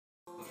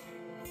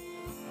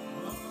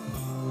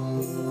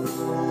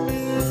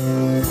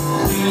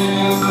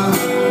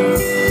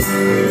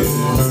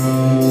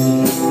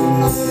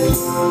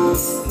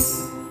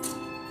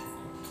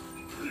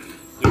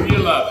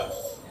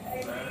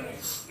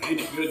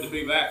good to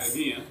be back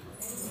again.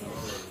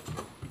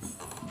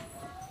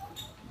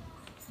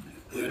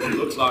 And it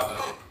looks like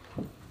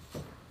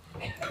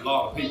a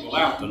lot of people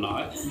out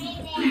tonight.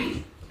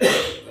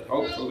 But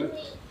hopefully,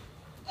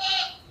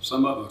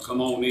 some of them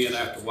come on in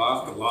after a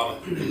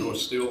while.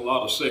 It's still a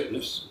lot of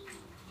sickness.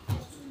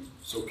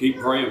 So keep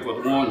praying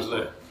for the ones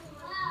that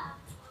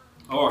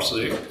are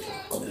sick.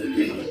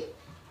 And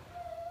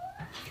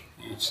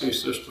see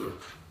Sister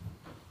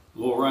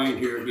Lorraine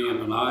here again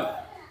tonight.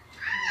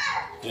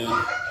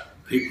 And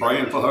keep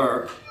praying for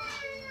her.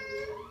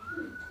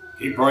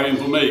 Keep praying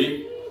for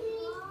me.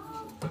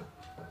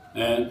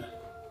 And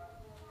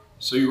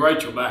see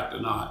Rachel back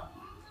tonight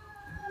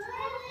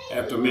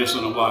after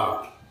missing a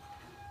while.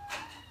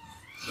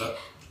 But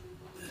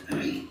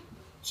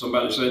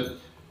somebody said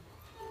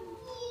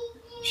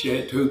she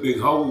had 2 big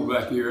holes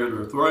back here in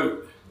her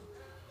throat.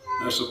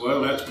 I said,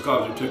 well, that's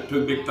because they took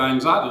 2 big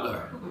things out of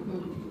there.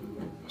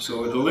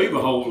 So it'll leave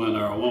a hole in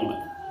there, won't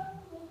it?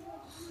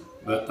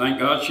 But thank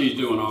God she's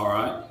doing all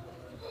right.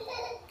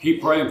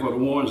 Keep praying for the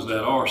ones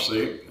that are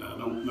sick. I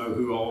don't know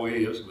who all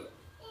is, but.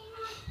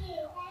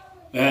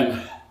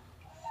 And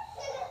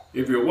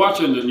if you're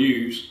watching the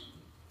news,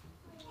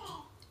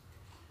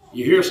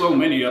 you hear so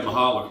many of them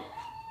holler,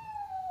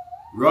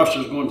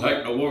 Russia's going to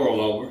take the world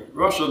over.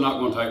 Russia's not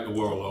going to take the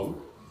world over.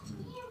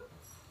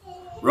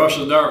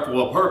 Russia's there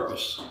for a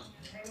purpose.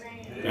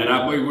 And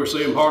I believe we're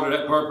seeing part of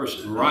that purpose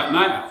right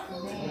now.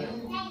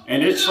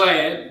 And it's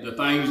sad, the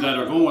things that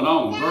are going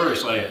on, very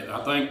sad.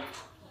 I think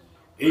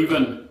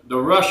even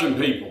the Russian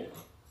people,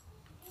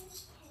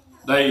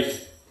 they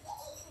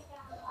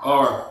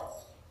are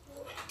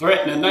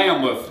threatening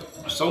them with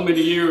so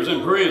many years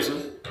in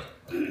prison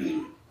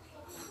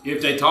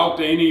if they talk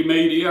to any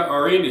media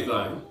or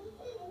anything.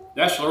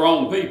 That's the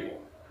wrong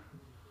people.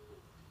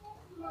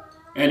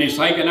 And he's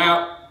taking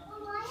out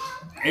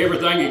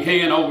everything he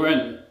can over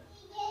in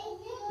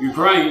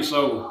Ukraine,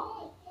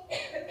 so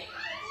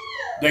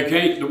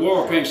the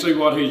world can't see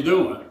what he's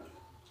doing.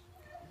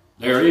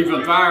 They're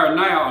even firing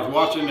now. I was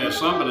watching that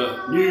some of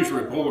the news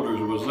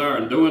reporters was there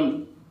and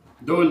doing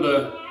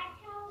the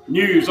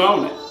news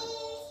on it,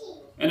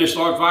 and they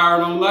start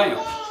firing on them.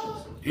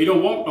 He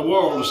don't want the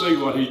world to see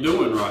what he's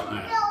doing right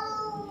now.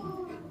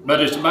 But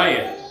it's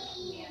bad.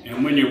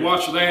 And when you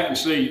watch that and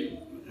see,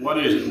 what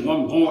is it,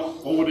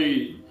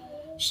 1.40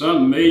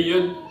 some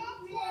million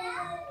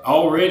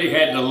already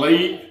had to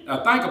leave.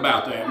 Now think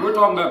about that. We're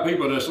talking about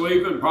people that's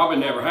leaving, probably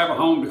never have a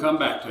home to come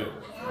back to.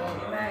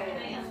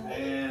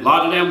 A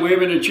lot of them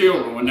women and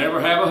children will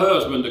never have a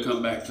husband to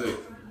come back to.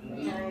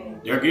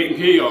 They're getting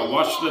killed.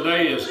 Watch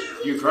today as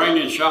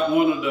Ukrainians shot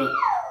one of the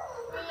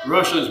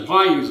Russians'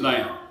 planes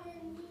down.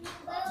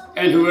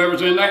 And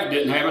whoever's in that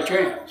didn't have a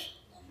chance.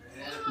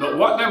 But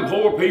what them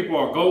poor people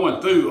are going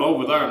through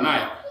over there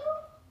now,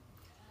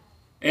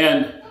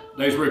 and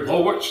there's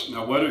reports,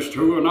 now whether it's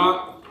true or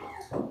not,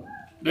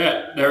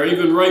 that they're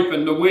even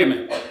raping the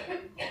women.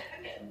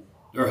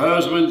 Their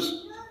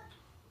husbands,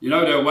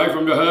 they're away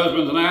from their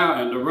husbands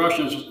now, and the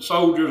Russian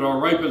soldiers are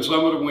raping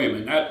some of the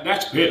women.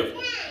 That's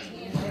pitiful,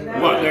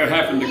 what they're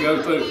having to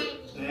go through.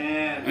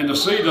 And to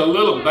see the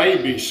little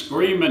babies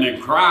screaming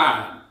and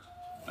crying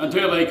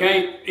until they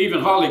can't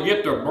even hardly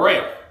get their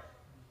breath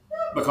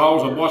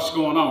because of what's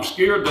going on,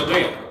 scared to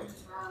death.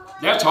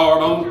 That's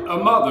hard on a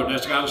mother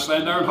that's got to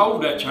stand there and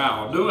hold that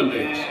child doing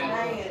this.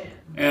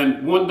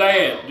 And one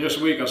dad this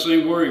week I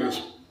seen where he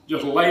was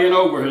just laying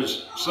over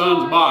his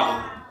son's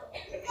body,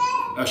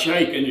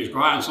 shaking, he's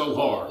crying so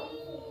hard.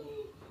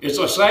 It's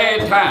a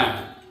sad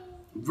time,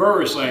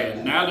 very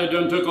sad. Now they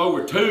done took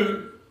over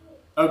 2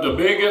 of the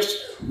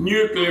biggest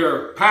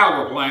nuclear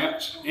power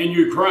plants in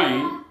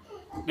Ukraine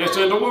that's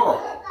in the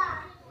world.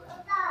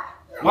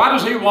 Why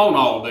does he want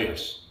all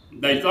this?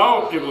 They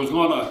thought it was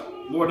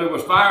there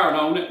was firing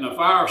on it and the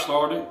fire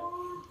started.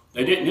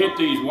 They didn't hit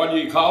these, what do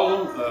you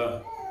call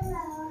them?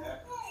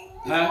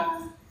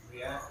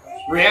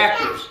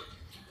 Reactors.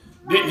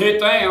 Didn't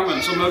hit them,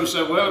 and somebody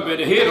said, well, if it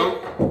had hit them,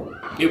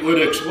 it would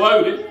have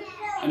exploded,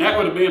 and that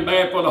would have been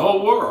bad for the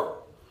whole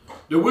world.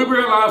 Do we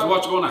realize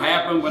what's going to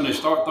happen when they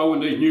start throwing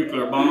these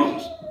nuclear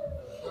bombs?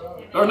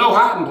 There's no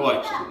hiding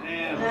place.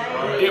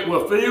 It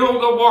will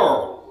fill the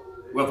world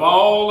with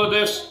all of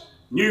this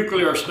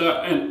nuclear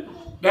stuff, and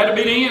that'll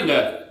be the end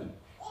of it.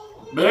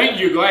 But ain't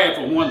you glad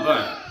for one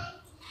thing?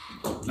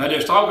 Now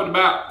they're talking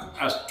about,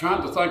 I was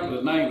trying to think of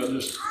the name of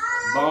this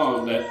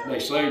bomb that they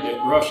say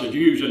that Russia's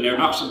using. They're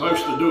not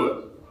supposed to do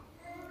it.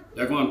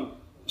 They're going to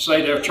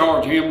say they'll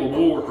charge him with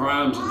war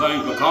crimes and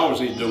things because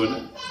he's doing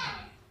it.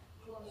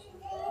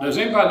 Does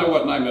anybody know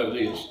what the name of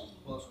it is?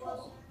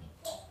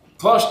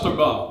 Cluster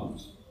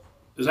bombs.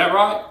 Is that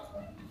right?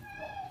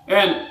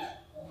 And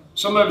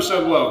some of them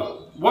said,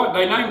 well,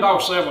 they named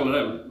off several of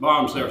them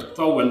bombs they're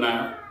throwing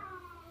now.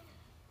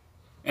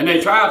 And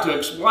they tried to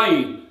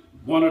explain.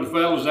 One of the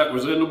fellows that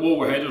was in the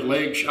war had his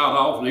leg shot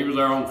off, and he was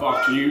there on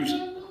Fox News.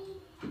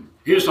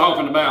 He was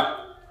talking about,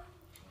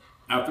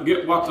 I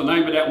forget what the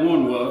name of that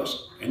one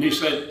was, and he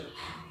said,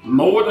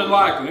 more than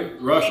likely,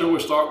 Russia will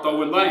start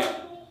throwing that.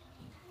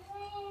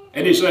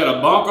 And he said, a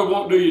bunker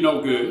won't do you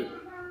no good.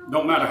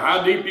 no matter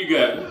how deep you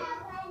go,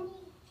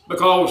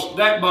 because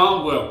that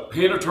bomb will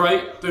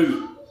penetrate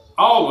through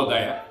all of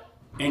that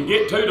and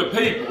get to the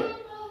people,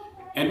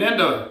 and then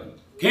the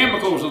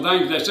chemicals and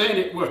things that's in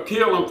it will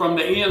kill them from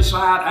the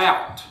inside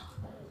out.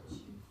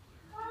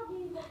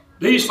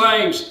 These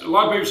things, a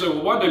lot of people say,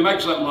 well, what do they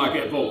make something like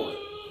that for?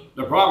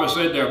 The prophet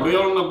said they're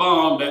building a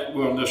bomb that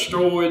will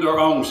destroy their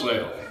own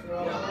self.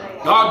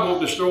 God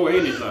won't destroy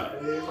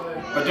anything.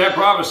 But that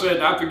prophet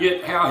said, I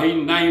forget how he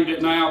named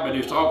it now, but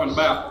he's talking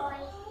about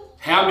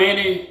how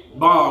many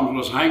bombs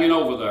was hanging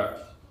over there.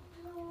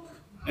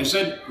 And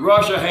said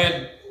Russia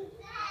had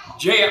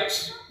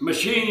jets,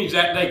 machines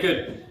that they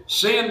could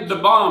send the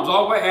bombs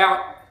all the way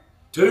out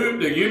to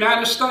the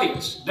United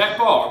States, that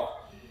far,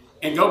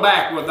 and go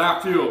back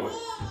without fuel.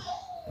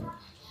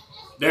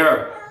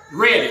 They're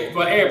ready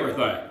for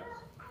everything.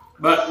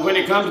 But when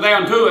it comes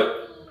down to it,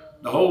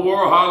 the whole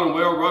world hollering,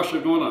 well,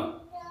 Russia's going to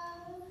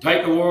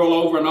take the world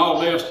over and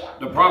all this.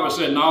 The prophet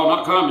said, no,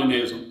 not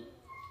communism,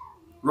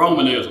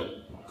 Romanism.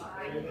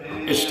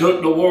 It's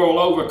took the world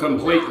over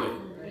completely.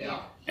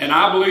 And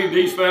I believe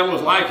these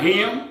fellows like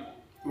him,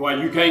 well,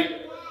 you can't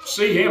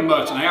see him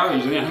much now,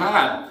 he's in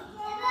hiding.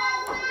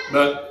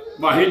 But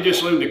well, he'd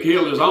just soon to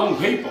kill his own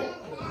people.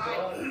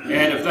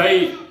 And if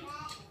they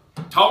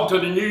talk to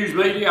the news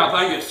media, I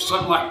think it's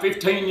something like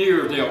 15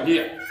 years they'll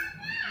get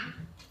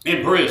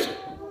in prison.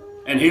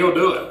 And he'll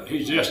do it.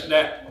 He's just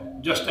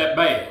that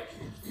bad.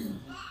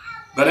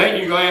 But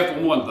ain't you glad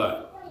for one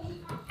thing?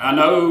 I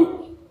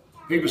know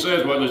people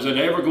say, well, is it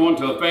ever going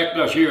to affect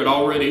us here? It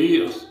already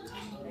is.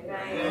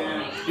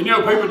 You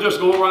know, people just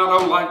go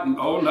around like,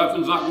 oh,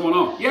 nothing's not going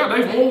on. Yeah,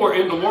 there's war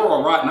in the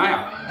world right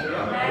now.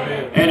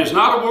 And it's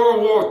not a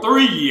World War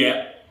III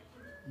yet,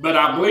 but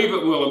I believe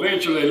it will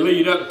eventually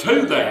lead up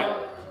to that.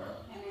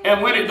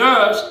 And when it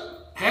does,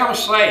 how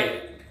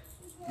sad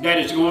that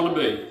it's going to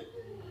be.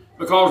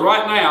 Because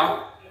right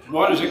now,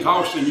 what is it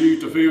costing you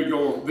to fill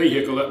your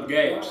vehicle up with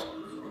gas?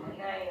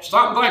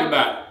 Stop and think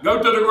about it.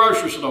 Go to the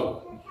grocery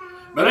store.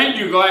 But ain't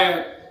you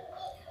glad?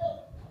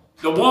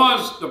 The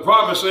ones the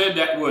prophet said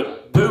that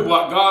would do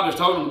what God has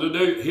told them to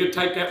do, he'll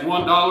take that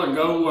 $1 and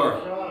go where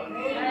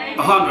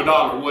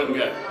 $100 wouldn't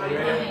go.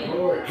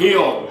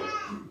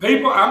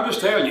 People, I'm just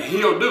telling you,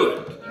 he'll do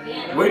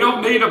it. We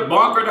don't need a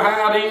bunker to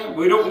hide in.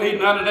 We don't need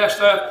none of that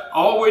stuff.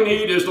 All we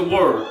need is the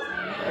Word.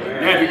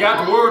 Now, if you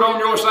got the Word on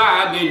your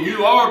side, then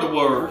you are the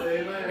Word.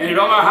 And it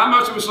don't matter how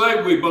much we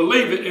say we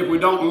believe it. If we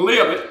don't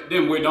live it,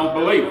 then we don't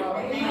believe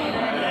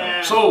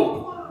it.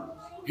 So,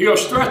 he'll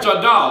stretch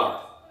 $1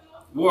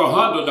 where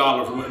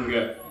 $100 wouldn't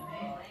go.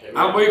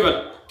 I believe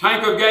a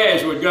tank of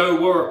gas would go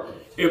where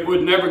it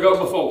would never go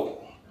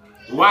before.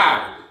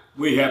 Why?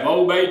 We have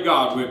obeyed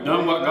God. We've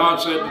done what God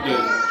said to do.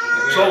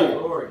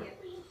 So,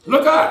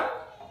 look up.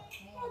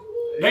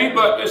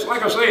 But it's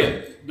like I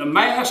said, the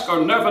mask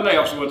or nothing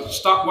else would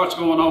stop what's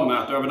going on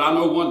out there, but I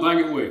know one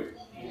thing it will.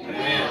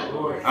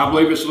 I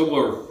believe it's the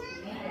Word.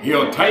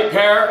 He'll take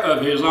care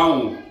of his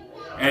own.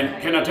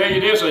 And can I tell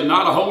you this? There's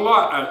not a whole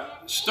lot. I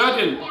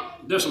studied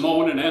this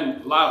morning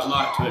and last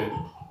night too.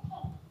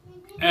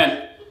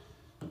 And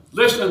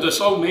listening to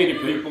so many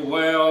people,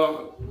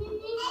 well,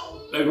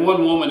 there's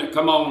one woman that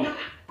come on,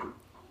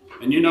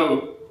 and you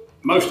know,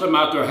 most of them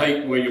out there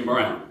hate William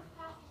Brown.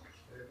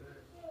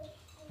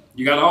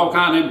 You got all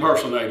kind of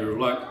impersonators,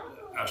 like,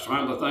 I was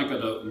trying to think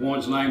of the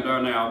one's name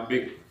there now,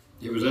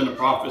 he was in the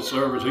prophet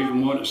service, he's the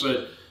one that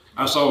said,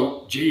 I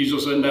saw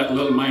Jesus in that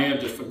little man,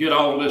 just forget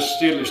all this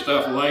silly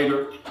stuff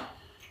later.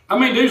 I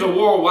mean, these are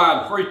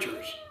worldwide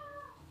preachers.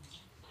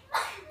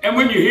 And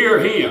when you hear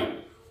him,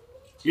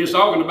 he's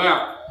talking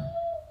about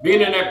being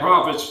in that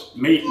prophet's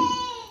meeting.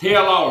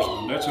 T.L.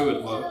 Osborne, that's who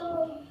it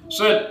was,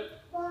 said,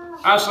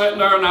 I sat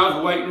there and I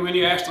was waiting when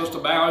he asked us to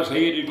bow his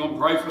head. He's going to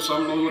pray for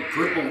some little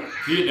crippled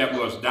kid that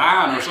was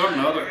dying or something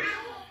other.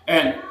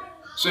 And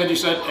he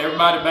said,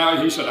 everybody bow.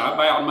 He said, I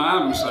bowed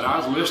mine. He said, I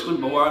was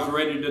listening, boy, I was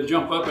ready to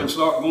jump up and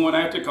start going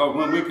after it, because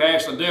when we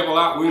cast the devil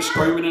out, we were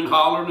screaming and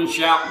hollering and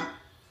shouting.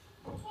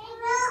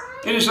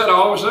 And he said,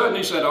 all of a sudden,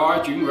 he said, all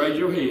right, you can raise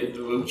your head. The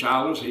little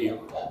child is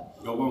healed.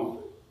 Go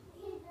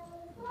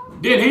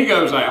on. Then he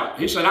goes out.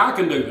 He said, I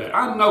can do that.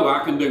 I know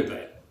I can do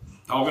that.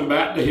 Talking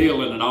about the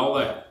healing and all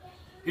that.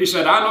 He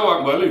said, I know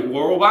it, well, it's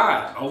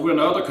worldwide, over in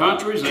other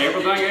countries and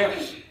everything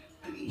else.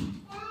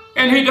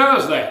 And he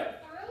does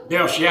that.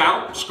 They'll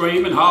shout,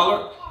 scream, and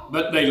holler,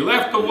 but they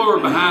left the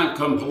Word behind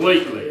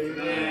completely.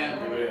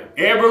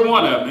 Every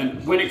one of them.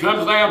 And when it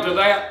comes down to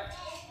that,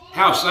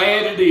 how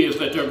sad it is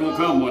that they're going to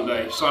come one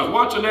day. So I was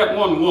watching that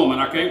one woman,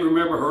 I can't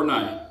remember her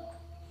name.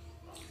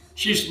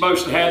 She's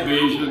supposed to have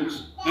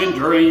visions and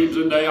dreams,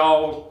 and they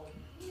all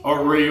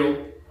are real.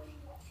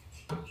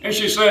 And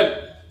she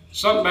said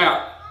something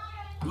about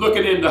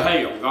looking into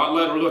hell. God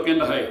let her look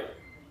into hell.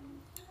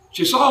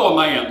 She saw a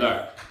man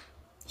there.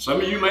 Some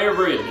of you may have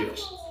read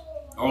this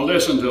or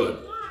listened to it.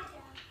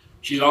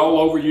 She's all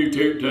over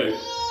YouTube too.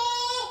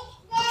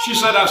 She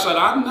said,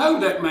 I know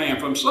that man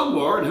from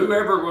somewhere, and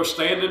whoever was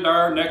standing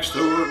there next to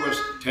her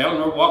was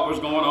telling her what was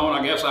going on,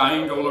 I guess an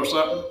angel or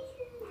something.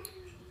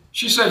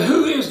 She said,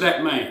 who is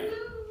that man?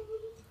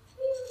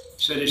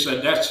 He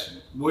said, that's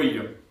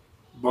William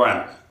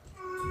Branham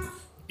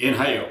in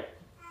hell.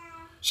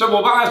 So,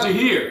 well, why is he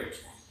here? He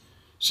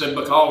said,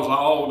 because of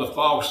all the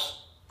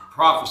false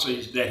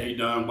prophecies that he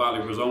done while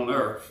he was on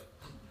earth,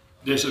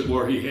 this is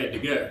where he had to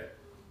go.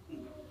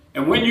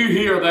 And when you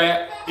hear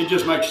that, it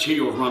just makes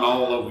chills run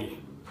all over you.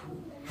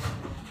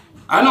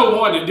 I know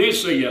one that did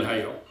see in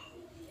hell.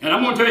 And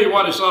I'm going to tell you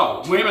what he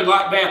saw. Women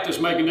like that that's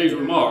making these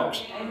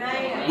remarks.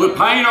 Amen. With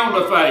paint on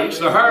the face,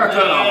 the hair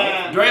cut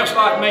off, dressed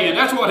like men.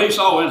 That's what he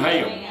saw in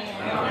hell.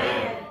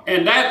 Amen.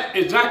 And that's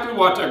exactly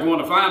what they're going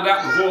to find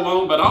out before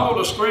long. But all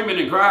the screaming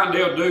and crying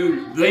they'll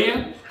do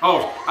then,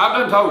 oh, I've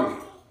done told you,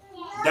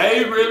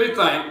 they really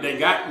think they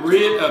got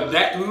rid of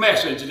that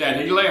message that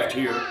he left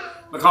here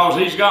because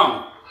he's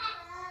gone.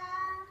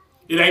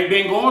 It ain't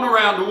been going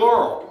around the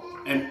world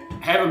and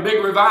having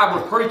big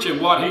revivals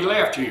preaching what he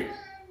left here.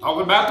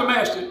 Talking about the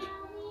message.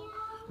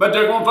 But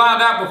they're going to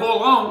find out before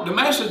long the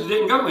message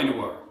didn't go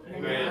anywhere.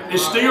 Amen.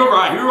 It's still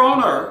right here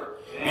on earth.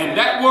 And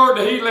that word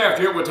that he left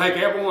here will take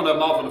every one of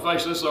them off of the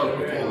face of this earth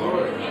before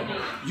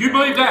long. You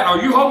believe that?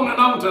 Are you holding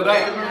on to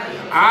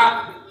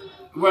that?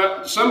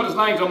 Well, some of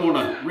the things I'm going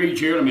to read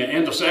here in a minute.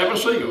 In the seven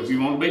seals,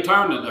 you want to be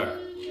turning there.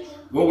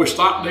 Well, we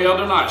stopped the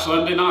other night,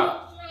 Sunday night.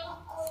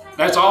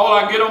 That's all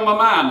I get on my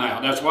mind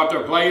now. That's what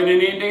they're playing in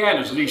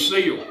Indiana, these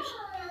seals.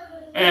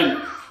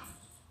 And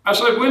I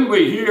said, when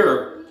we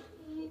hear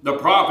the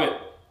prophet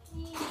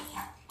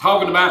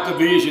talking about the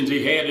visions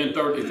he had in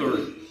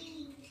 33,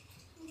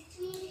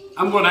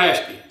 I'm going to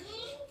ask you,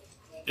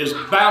 is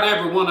about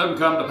every one of them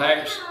come to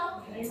pass?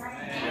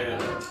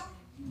 Amen.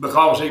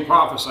 Because he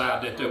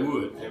prophesied that they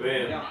would.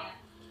 Amen.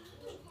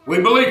 We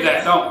believe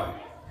that, don't we?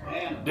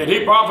 Amen. Did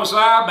he prophesy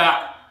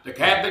about the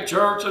Catholic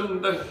Church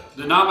and the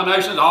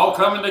denominations all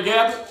coming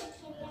together?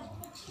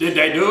 Did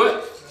they do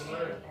it?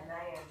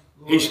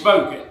 He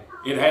spoke it.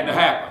 It had to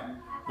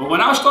happen. But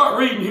when I start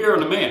reading here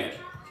in a minute,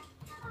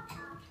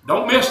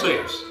 don't miss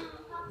this.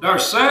 There are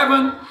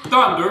 7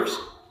 thunders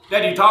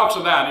that he talks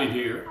about in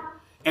here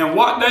and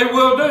what they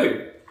will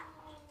do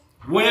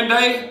when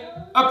they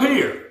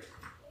appear.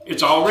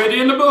 It's already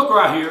in the book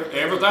right here.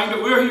 Everything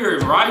that we're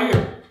hearing right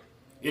here.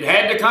 It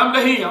had to come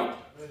to him.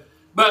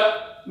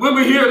 But when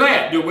we hear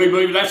that, do we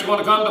believe that's going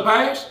to come to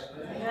pass?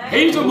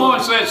 He's the one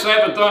that said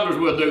 7 thunders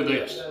will do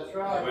this.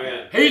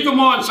 Amen. He's the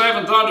one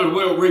 7 thunders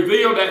will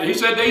reveal that. He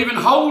said they even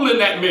hold in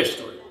that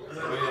mystery.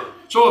 Amen.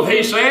 So if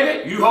he said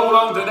it, you hold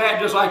on to that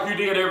just like you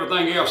did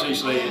everything else he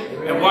said.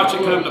 Amen. And watch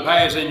it come to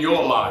pass in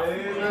your life.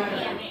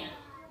 Amen.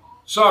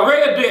 So I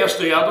read this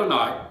the other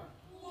night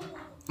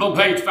on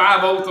page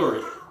 503.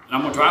 And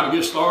I'm going to try to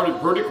get started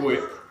pretty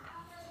quick.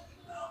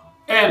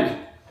 And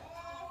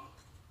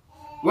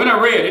when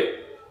I read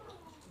it,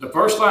 the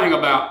first thing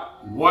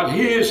about what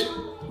his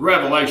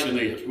revelation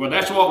is, well,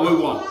 that's what we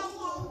want.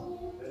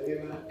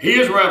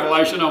 His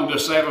revelation on the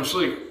 7th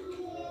seal.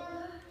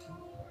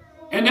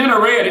 And then I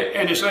read it,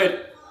 and it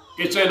said,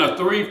 it's in a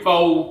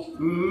 3-fold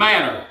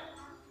manner.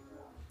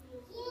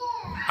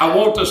 I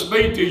want to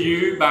speak to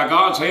you, by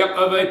God's help,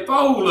 of a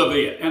fold of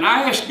it. And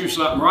I asked you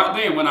something right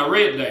then when I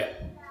read that.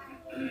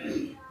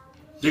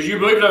 Did you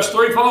believe there's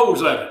 3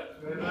 folds of it?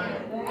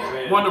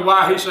 Amen. Wonder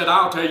why he said,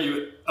 I'll tell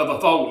you of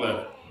a fold of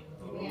it.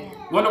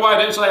 Wonder why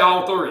he didn't say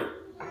all 3.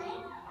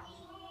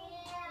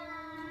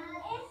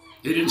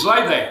 He didn't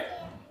say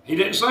that. He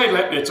didn't say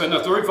that. It's in a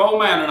 3-fold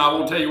manner, and I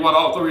won't tell you what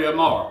all 3 of them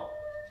are.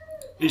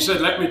 He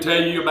said, let me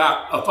tell you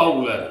about a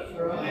fold of it.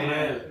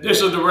 Amen.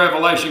 This is the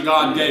revelation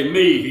God gave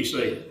me, he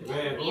said.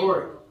 Amen.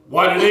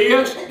 What it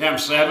is, them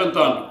 7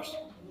 thunders.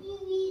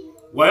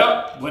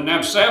 Well, when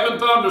them 7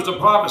 thunders, the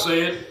prophet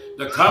said,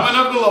 the coming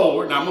of the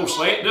Lord, and I'm going to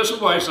say it this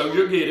way so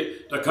you'll get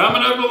it. The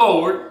coming of the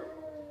Lord,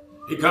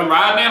 he come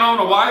riding in on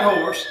a white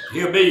horse.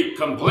 He'll be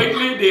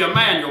completely the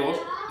Emmanuel,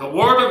 the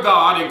Word of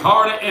God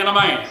incarnate in a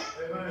man.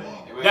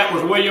 Amen. That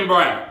was William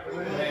Branham.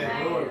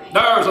 Amen.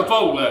 There's a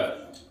fold of it.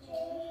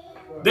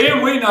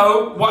 Then we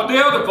know what the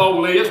other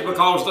fold is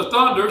because the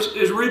thunders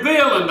is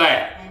revealing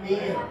that.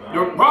 Amen.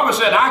 The prophet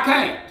said, I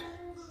can't.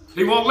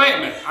 He won't let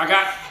me. I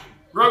got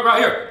wrote right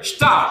here.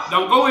 Stop.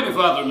 Don't go any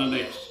further than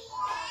this.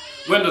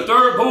 When the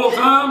 3rd pull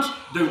comes,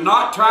 do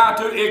not try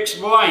to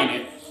explain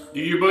it. Do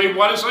you believe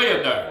what it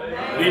said there?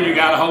 Amen. Then you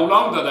got to hold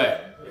on to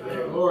that.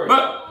 Amen.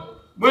 But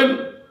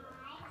when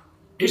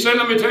he said,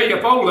 let me tell you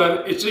a fold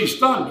of it, it's these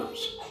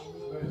thunders.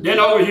 Then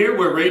over here,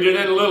 we'll read it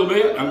in a little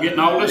bit. I'm getting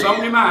all this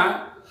on your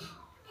mind.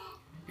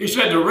 He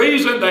said the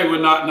reason they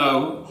would not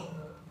know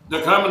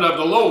the coming of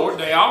the Lord,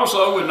 they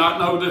also would not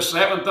know this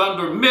 7th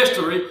thunder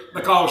mystery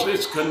because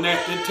it's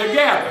connected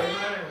together.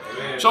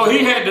 Amen. So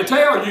he had to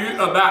tell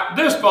you about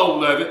this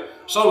fold of it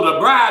so the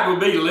bride would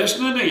be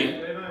listening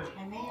in,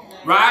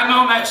 riding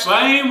on that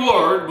same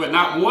word with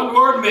not one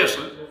word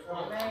missing.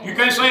 You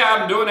can't say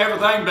I'm doing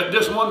everything but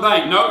this one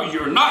thing. No,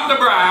 you're not the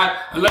bride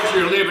unless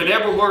you're living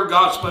every word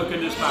God spoke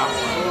in this Bible.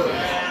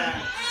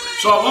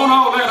 So I want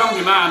all that on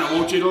your mind. I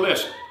want you to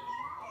listen.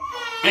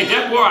 And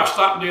that's where I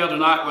stopped the other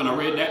night when I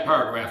read that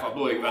paragraph, I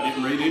believe. I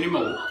didn't read any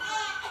more.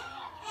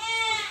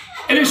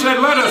 And he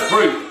said, let us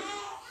prove it.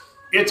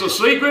 It's a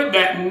secret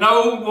that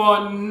no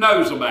one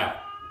knows about.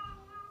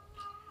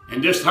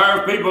 And this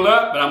tears people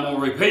up, but I'm going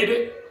to repeat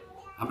it.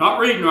 I'm not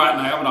reading right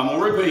now, but I'm going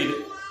to repeat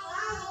it.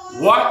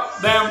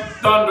 What them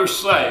thunders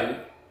say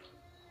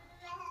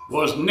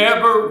was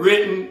never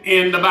written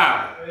in the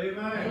Bible.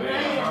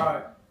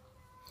 Amen.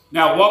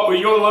 Now, what will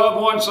your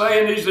loved ones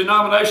say in these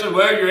denominations?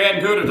 Well, you're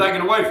adding to it or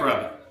taking away from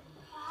it.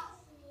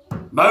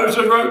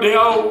 Moses wrote the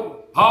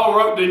Old, Paul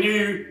wrote the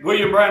New,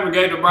 William Branham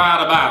gave the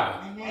bride a Bible.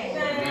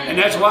 And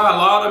that's why a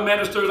lot of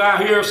ministers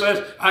out here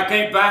says, I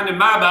can't find in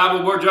my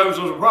Bible where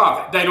Joseph was a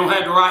prophet. They don't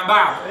have the right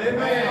Bible.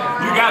 Amen.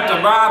 You got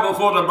the Bible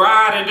for the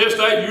bride in this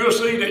day. You'll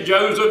see that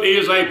Joseph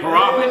is a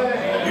prophet.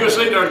 Amen. You'll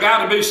see there's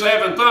got to be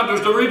 7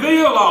 thunders to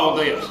reveal all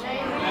this.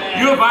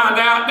 Amen. You'll find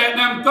out that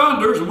them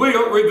thunders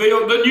will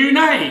reveal the new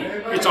name.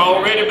 Amen. It's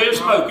already been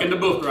spoken in the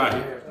book right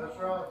here. That's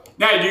right.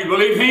 Now, do you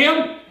believe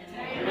him?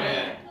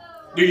 Amen.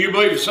 Do you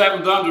believe the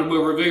 7 thunders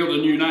will reveal the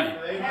new name?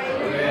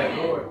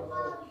 Amen.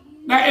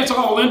 Now, it's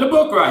all in the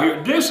book right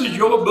here. This is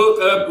your book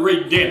of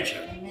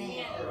redemption.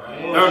 Amen.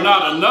 There's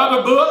not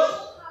another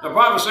book. The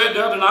prophet said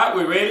the other night,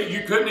 we read it,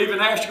 you couldn't even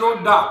ask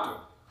your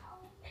doctor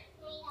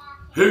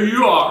who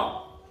you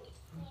are,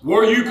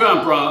 where you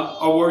come from,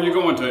 or where you're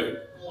going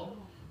to.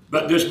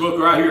 But this book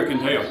right here can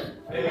tell you.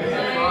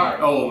 Amen.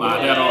 Oh my,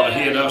 that ought to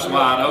hit us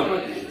wide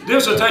open.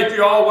 This will take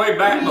you all the way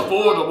back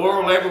before the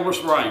world ever was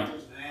framed.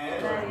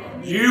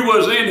 You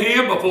was in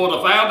him before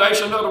the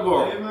foundation of the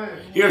world. Amen.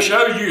 He'll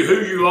show you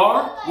who you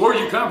are, where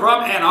you come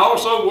from, and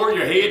also where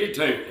you're headed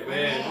to.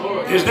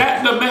 Amen. Is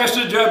that the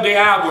message of the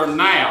hour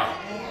now?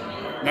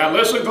 Now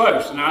listen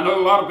close. And I know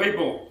a lot of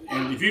people,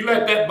 and if you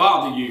let that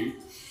bother you,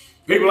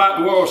 people out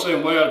in the world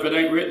saying, well, if it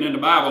ain't written in the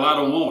Bible, I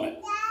don't want it.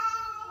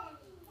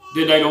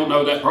 Then they don't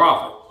know that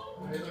prophet.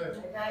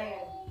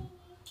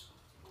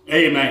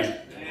 Amen.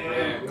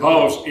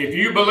 Because if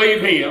you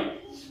believe him,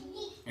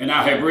 and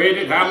I have read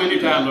it how many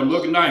times, I'm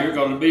looking down here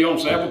because it'll be on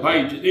several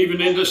pages,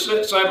 even in this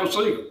 7th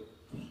seal.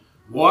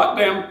 What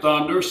them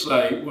thunders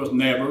say was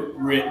never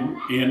written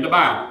in the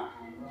Bible.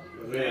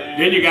 Amen.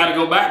 Then you got to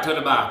go back to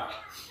the Bible.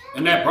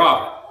 And that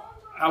prophet,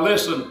 I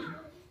listened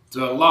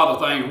to a lot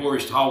of things where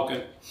he's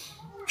talking,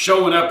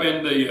 showing up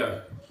in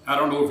the, I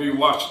don't know if you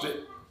watched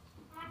it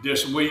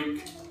this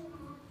week,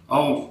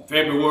 on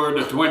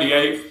February the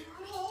 28th,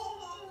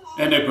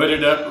 and they put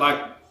it up like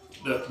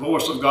the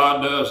voice of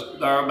God does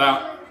there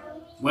about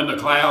when the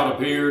cloud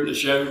appeared and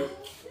showed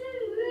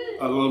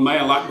a little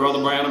man like Brother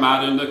Branham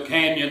out in the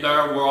canyon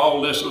there where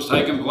all this was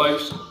taking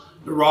place,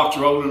 the rocks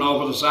rolling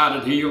over the side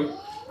of the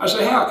hill. I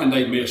said, how can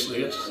they miss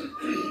this?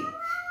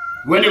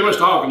 When he was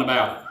talking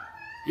about it,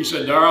 he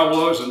said, there I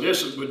was, and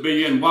this would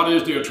be in what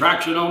is the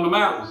attraction on the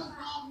mountain.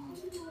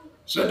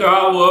 Said there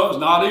I was,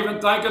 not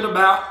even thinking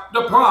about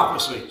the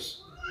prophecies.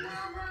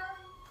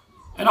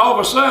 And all of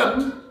a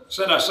sudden,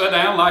 said I sat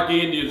down like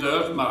the Indians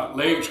does, my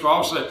legs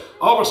crossed. Said,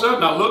 all of a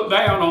sudden I looked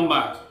down on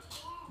my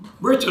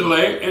breeches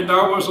leg, and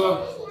there was a,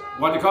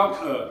 what do you call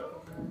it?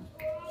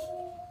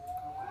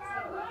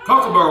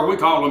 Kookaburra, we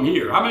call them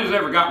here. How many's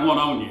ever got one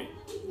on you?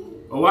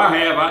 Oh, I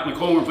have out in the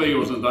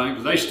cornfields and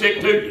things. They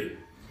stick to you.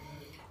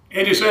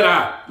 And he said,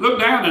 I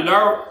looked down, and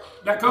there,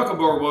 that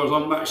kookaburra was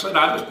on my, said,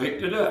 I just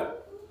picked it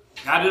up,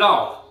 got it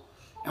off.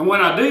 And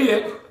when I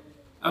did,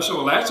 I said,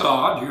 well, that's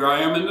odd. Here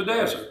I am in the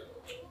desert.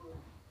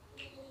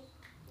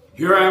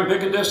 Here I am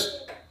picking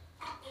this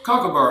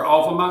kookaburra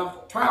off of my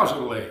trouser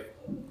leg.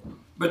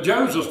 But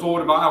Joseph's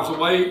 40 miles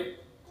away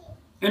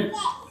in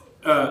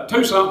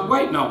Tucson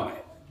waiting on me.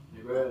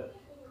 Amen.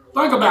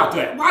 Think about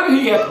that. Why did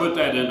he have to put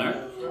that in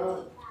there?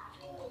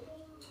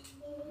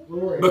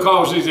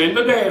 Because he's in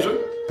the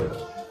desert,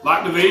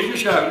 like the vision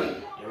showed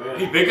him. Amen.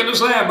 He's picking the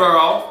sandburr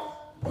off,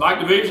 like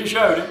the vision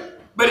showed him.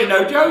 But he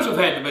knew Joseph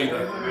had to be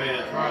there.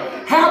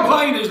 Amen. How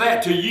plain is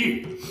that to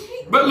you?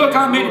 But look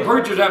how many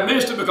preachers have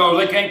missed it because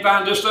they can't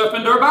find this stuff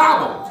in their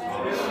Bible.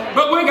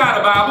 But we got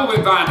a Bible.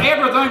 We find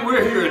everything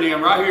we're hearing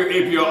in right here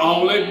if you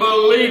only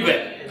believe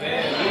it.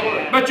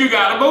 Amen. But you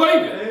got to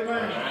believe it.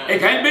 Amen. It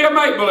can't be a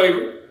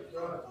make-believer.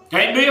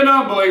 Can't be an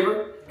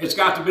unbeliever. It's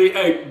got to be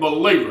a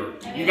believer.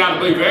 You got to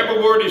believe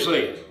every word he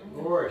says.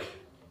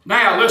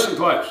 Now listen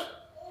close.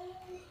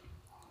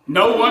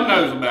 No one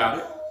knows about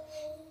it.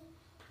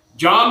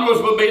 John was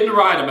forbidden to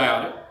write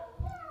about it.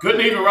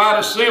 Couldn't even write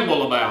a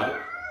symbol about it.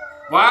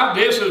 Why?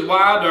 This is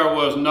why there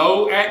was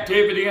no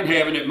activity in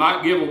heaven that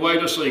might give away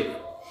the secret.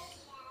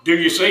 Do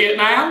you see it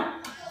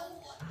now?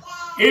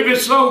 If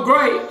it's so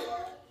great,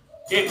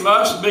 it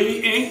must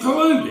be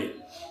included.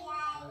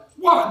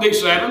 What?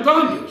 These 7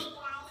 thunders.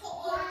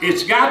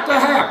 It's got to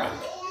happen.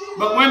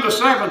 But when the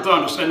 7th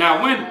thunder said,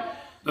 now when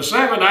the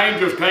 7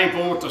 angels came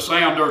forth to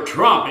sound their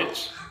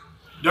trumpets,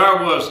 there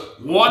was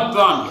one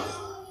thunder.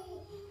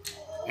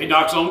 He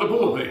knocks on the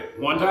pulpit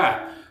one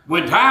time.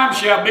 When time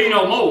shall be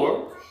no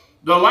more,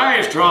 the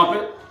last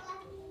trumpet,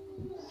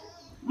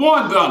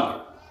 one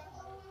thunder.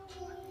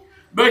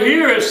 But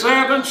here is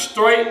 7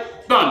 straight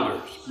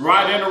thunders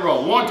right in a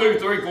row. 1, 2,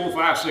 3, 4,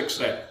 5, 6,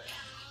 7.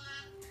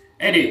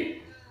 And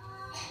he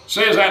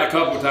says that a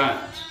couple of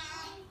times.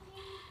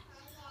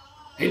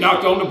 He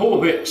knocked on the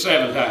pulpit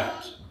 7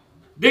 times.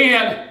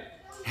 Then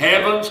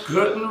heavens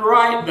couldn't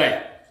write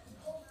that.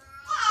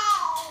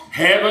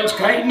 Heavens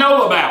can't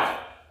know about it.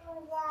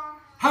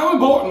 How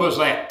important was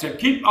that? To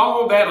keep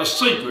all that a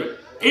secret,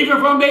 even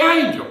from the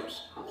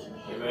angels.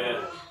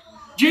 Amen.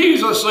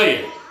 Jesus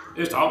said,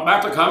 it's talking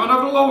about the coming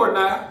of the Lord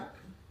now.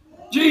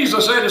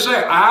 Jesus said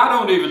himself, I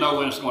don't even know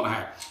when it's going to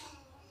happen.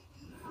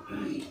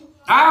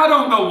 I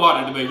don't know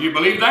what it'll be. You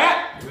believe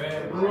that?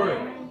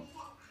 Amen.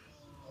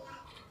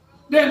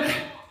 Then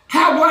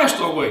how blessed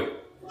are we?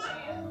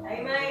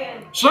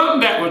 Amen. Something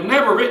that was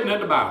never written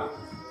in the Bible.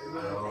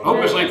 I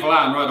hope this ain't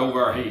flying right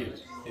over our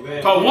heads.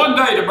 Because one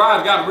day the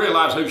bride's got to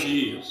realize who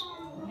she is.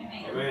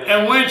 Amen.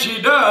 And when she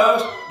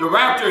does, the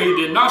rapture, he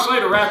did not say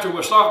the rapture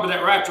will stop, but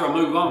that rapture will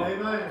move on.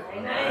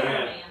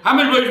 Amen. How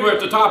many believe we're at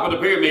the top of the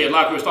pyramid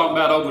like we was talking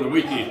about over the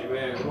weekend?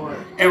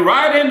 Amen. And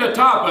right in the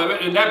top of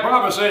it, and that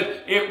prophet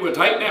said it would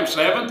take them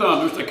 7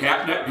 thunders to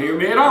cap that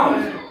pyramid off.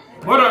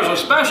 Well, there's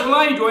a special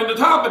angel in the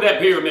top of that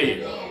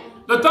pyramid.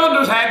 The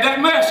thunders had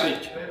that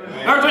message.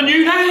 There's a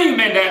new name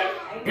in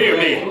that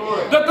pyramid.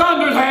 The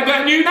thunders had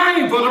that new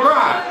name for the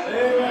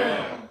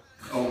bride.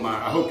 Oh my,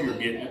 I hope you're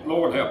getting it.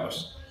 Lord help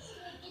us.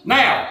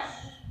 Now,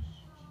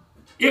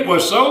 it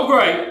was so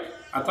great,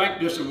 I think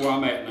this is where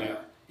I'm at now.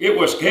 It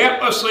was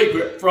kept a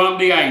secret from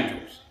the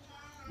angels.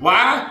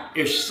 Why?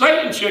 If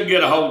Satan should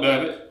get a hold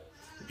of it,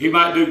 he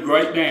might do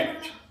great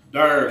damage.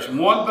 There's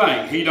one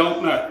thing he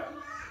don't know.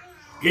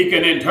 He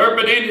can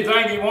interpret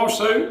anything he wants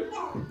to,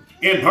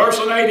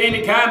 impersonate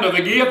any kind of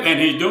a gift, and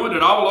he's doing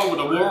it all over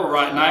the world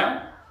right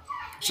now.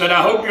 Said,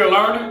 I hope you're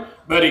learning,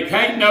 but he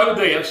can't know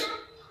this.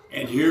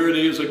 And here it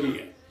is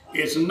again.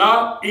 It's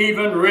not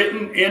even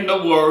written in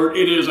the Word.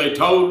 It is a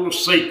total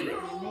secret.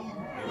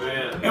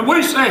 Amen. And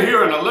we sit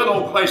here in a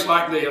little place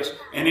like this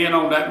and in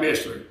on that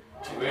mystery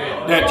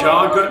Amen. that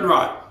John couldn't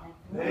write.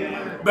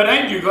 But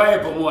ain't you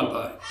glad for one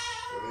thing?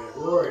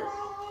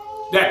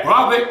 That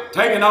prophet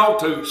taken off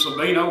to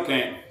Sabino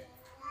Canyon.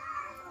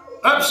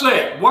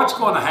 Upset. What's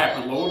going to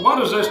happen, Lord?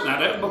 What is this now?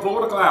 That's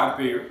before the cloud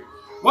appeared.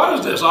 What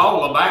is this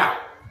all about?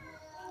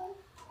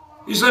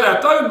 He said, I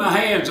threw my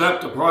hands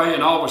up to pray,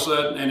 and all of a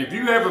sudden, and if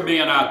you've ever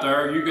been out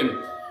there, you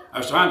can, I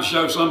was trying to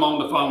show some on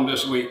the phone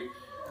this week.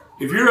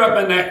 If you're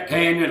up in that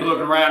canyon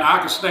looking around, I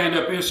can stand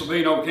up in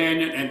Sabino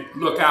Canyon and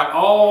look out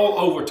all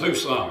over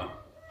Tucson.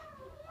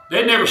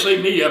 They'd never see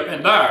me up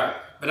in there,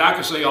 but I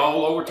can see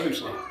all over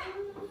Tucson.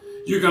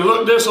 You can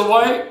look this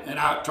way, and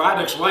I try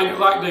to explain it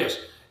like this.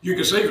 You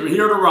can see from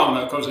here to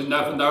Roanoke because there's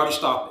nothing there to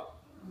stop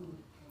it.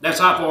 That's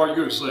how far you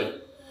can see.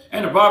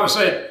 And the Bible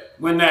said,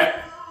 when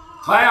that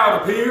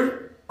cloud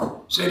appeared,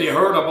 said he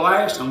heard a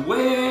blast, and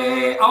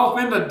way off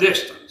in the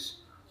distance,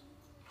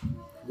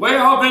 way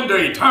off into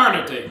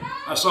eternity,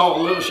 I saw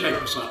a little shape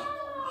of something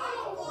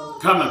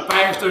coming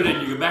faster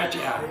than you could bat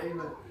your eye.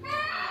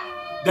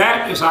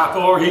 That is how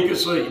far he could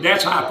see.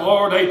 That's how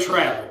far they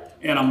traveled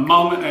in a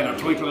moment and a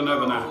twinkling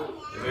of an eye.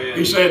 Amen.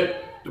 He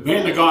said, the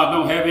Pentagon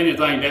don't have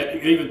anything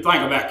that even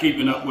think about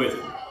keeping up with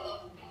it.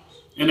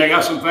 And they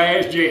got some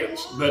fast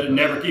jets, but it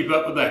never keep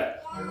up with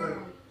that.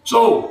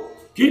 So,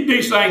 keep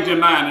these things in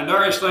mind, and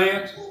there he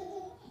stands,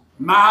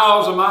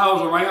 miles and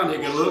miles around. He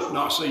can look,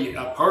 not see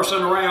a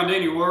person around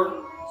anywhere,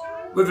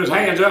 with his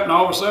hands up, and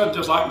all of a sudden,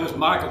 just like this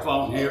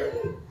microphone here,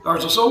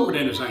 there's a sword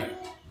in his hand.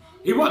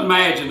 He wasn't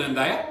imagining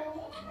that.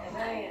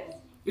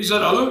 He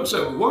said, I looked and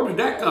said, where did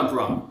that come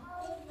from?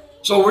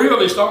 So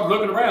really started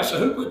looking around and said,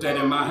 who put that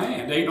in my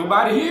hand? There ain't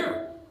nobody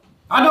here.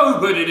 I know who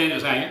put it in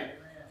his hand.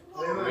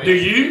 Amen. Do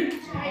you?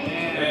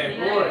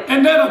 Amen.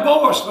 And then a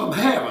voice from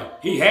heaven.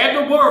 He had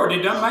the word.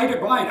 He done made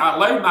it plain. I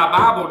laid my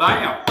Bible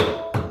down.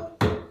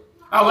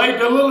 I laid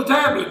the little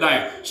tablet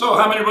down. So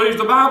how many believes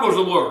the Bible's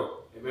the word?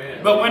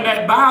 Amen. But when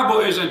that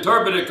Bible is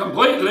interpreted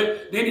completely,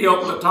 then he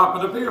opened the top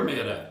of the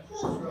pyramid up.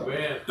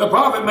 Amen. The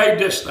prophet made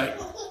this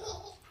statement.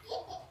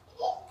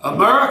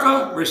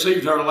 America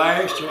received her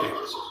last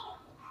chance.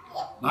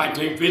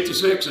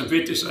 1956 and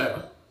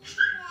 57.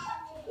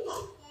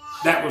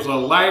 That was the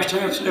last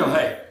chance they'll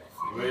have.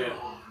 Amen.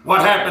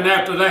 What happened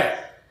after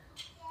that?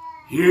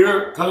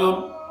 Here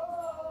come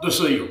the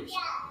seals.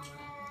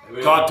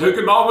 Amen. God took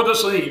him over the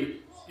scene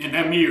in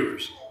them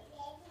years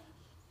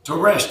to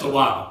rest a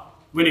while.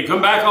 When he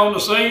come back on the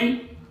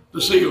scene,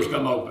 the seals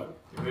come open.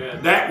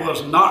 Amen. That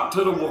was not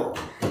to the world.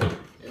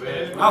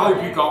 Amen. I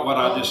hope you caught what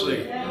I just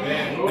said.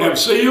 Amen. Them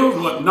seals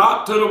was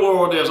not to the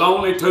world, there's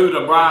only to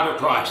the bride of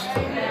Christ.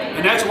 Amen.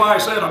 And that's why I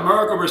said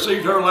America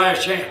received her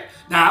last chance.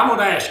 Now I want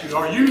to ask you,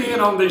 are you in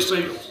on these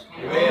seals?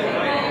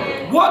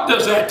 Amen. What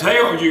does that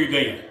tell you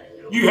then?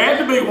 You had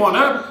to be one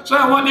of them. So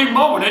I wasn't even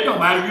born. It don't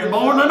matter if you're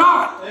born or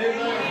not.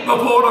 Amen.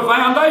 Before the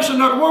foundation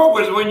of the world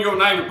was when your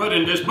name was put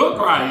in this book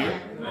right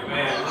here.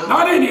 Amen.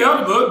 Not any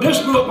other book.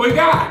 This book we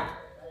got.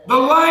 The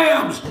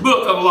Lamb's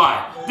book of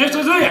life. This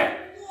is it.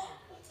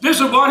 This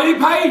is what he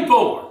paid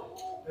for.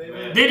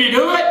 Amen. Did he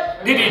do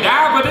it? Did he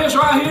die for this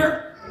right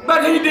here?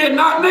 But he did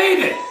not need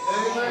it.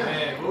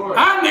 Amen.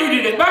 I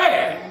needed it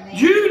bad.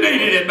 You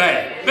needed it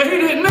bad. But he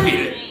didn't need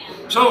it.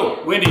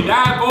 So when he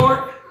died for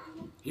it,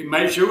 he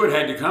made sure it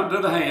had to come to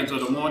the hands of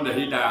the one that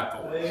he died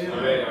for.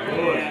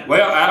 Amen.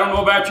 Well, I don't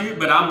know about you,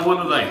 but I'm one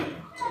of them.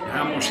 And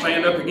I'm going to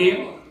stand up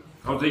again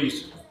because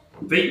these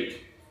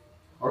feet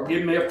or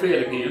give me a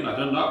fit again. I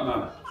done knocked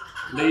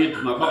my knee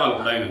into my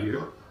bottle down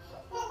here.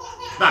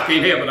 I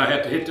can't help it. I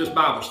have to hit this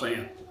Bible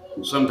stand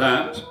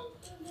sometimes.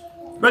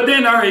 But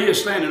then there he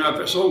is standing up,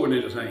 that sword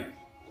in his hand.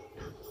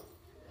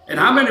 And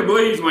how many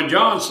believes when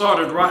John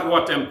started to write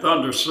what them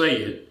thunders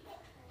said,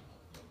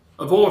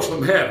 a voice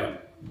from heaven,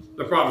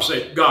 the prophet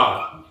said,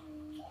 God,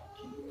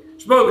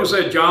 spoke and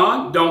said,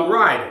 John, don't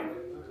write it.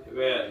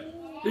 Amen.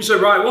 He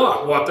said, write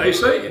what? What they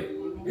said.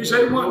 He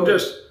said it wasn't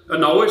just a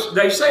noise,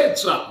 they said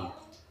something.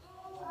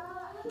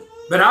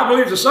 But I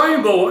believe the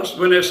same voice,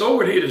 when that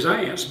sword hit his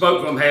hand,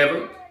 spoke from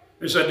heaven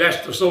and said,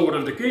 that's the sword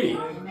of the king.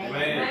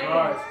 Amen.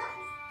 Right.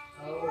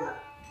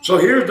 So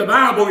here's the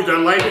Bible, he's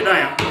done laid it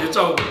down. It's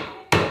over.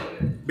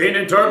 Been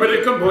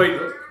interpreted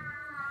completely.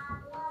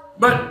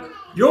 But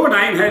your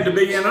name had to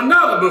be in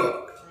another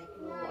book,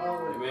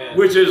 Amen.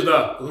 which is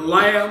the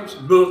Lamb's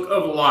Book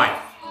of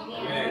Life.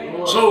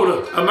 Amen.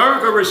 So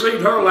America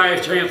received her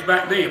last chance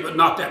back then, but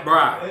not that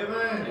bride.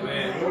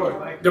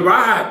 Amen. The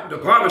bride, the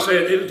prophet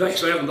said it'll take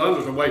 7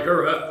 thunders to wake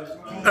her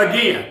up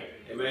again.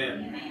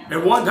 Amen.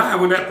 At one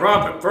time when that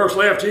prophet first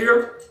left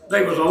here,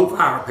 they was on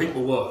fire,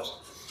 people was.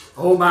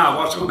 Oh my,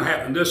 what's going to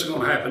happen? This is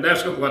going to happen.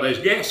 That's what they's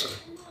guessing.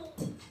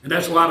 And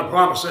that's why the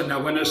prophet said,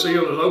 now when the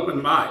seal is open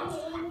tonight,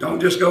 don't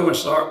just go and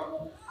start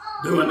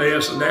doing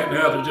this and that and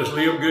the other. Just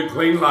live good,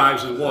 clean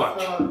lives and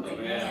watch.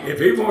 Amen. If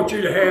he wants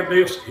you to have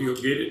this, he'll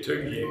get it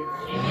to you.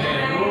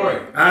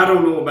 Amen. I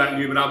don't know about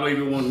you, but I believe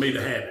he wanted me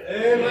to have it.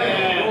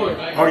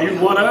 Amen. Are you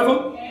one of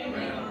them?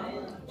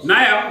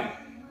 Now,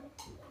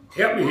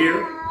 help me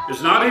here.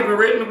 It's not even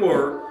written in the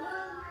word.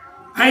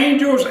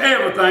 Angels,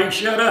 everything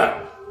shut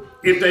up.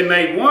 If they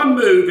made one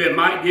move, it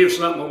might give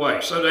something away.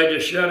 So they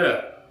just shut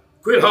up.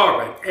 Quit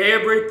harping.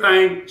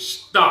 Everything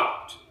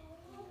stopped.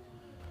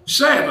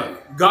 7,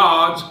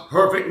 God's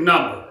perfect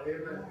number.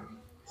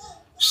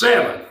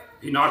 7,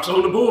 he knocks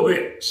on the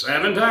pulpit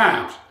 7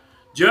 times.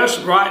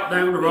 Just right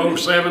down the road,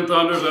 7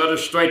 thunders,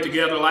 others straight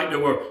together like they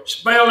were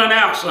spelling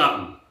out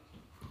something.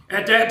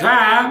 At that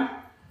time,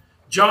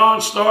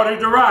 John started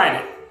to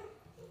write it.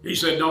 He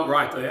said, don't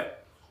write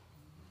that.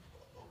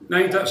 Now,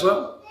 ain't that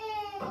something?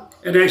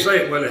 And they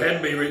say, well, it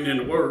had to be written in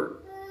the Word.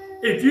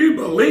 If you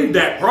believe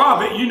that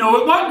prophet, you know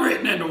it wasn't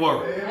written in the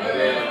Word.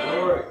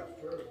 Amen.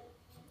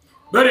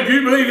 But if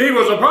you believe he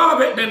was a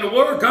prophet, then the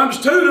Word comes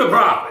to the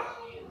prophet.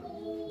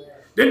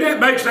 Then that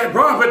makes that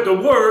prophet the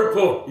Word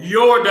for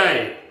your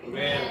day.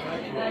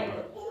 Amen.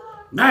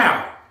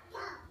 Now,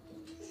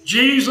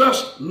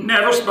 Jesus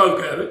never spoke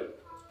of it.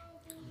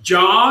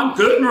 John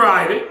couldn't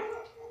write it.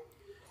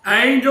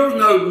 Angels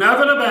know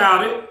nothing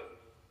about it.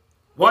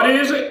 What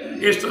is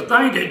it? It's the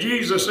thing that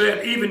Jesus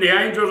said even the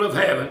angels of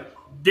heaven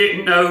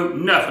didn't know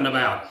nothing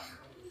about it.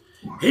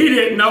 He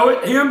didn't know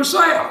it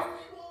himself.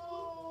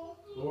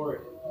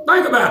 Lord.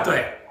 Think about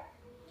that.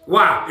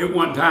 Why? It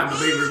wasn't time to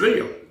be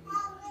revealed.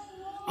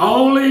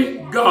 Only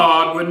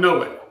God would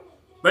know it.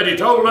 But he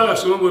told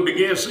us when we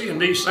began seeing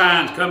these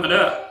signs coming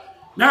up,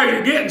 now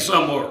you're getting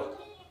somewhere.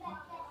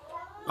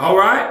 All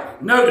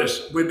right?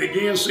 Notice, we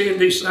begin seeing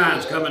these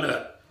signs coming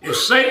up. If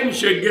Satan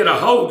should get a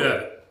hold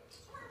of it,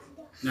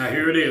 now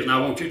here it is, and I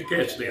want you to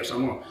catch this.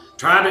 I'm going to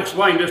try to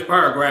explain this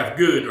paragraph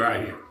good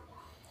right here.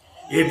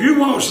 If you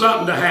want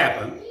something to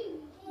happen,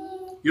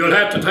 you'll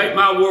have to take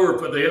my word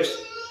for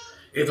this.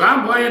 If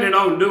I'm planning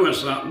on doing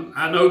something,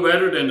 I know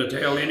better than to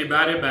tell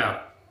anybody about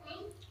it.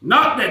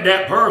 Not that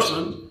that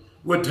person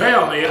would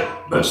tell it,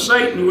 but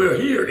Satan will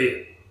hear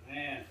it.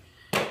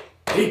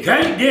 He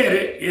can't get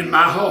it in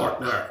my heart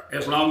there,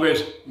 as long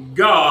as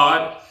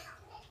God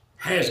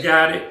has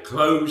got it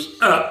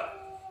closed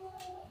up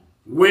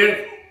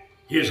with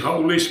his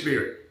Holy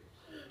Spirit.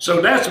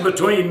 So that's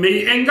between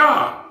me and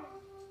God.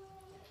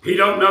 He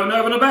don't know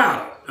nothing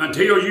about it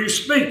until you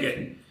speak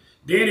it.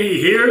 Then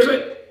he hears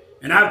it.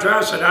 And I've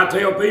tried, said, I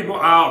tell people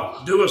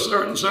I'll do a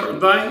certain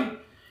thing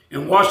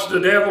and watch the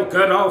devil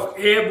cut off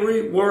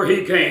everywhere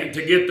he can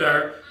to get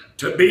there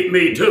to beat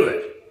me to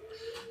it.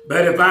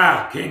 But if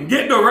I can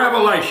get the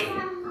revelation,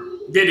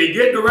 did he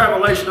get the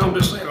revelation on the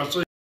 7th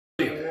seal?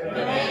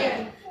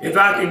 If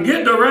I can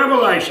get the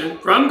revelation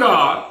from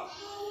God,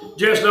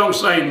 just don't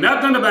say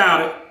nothing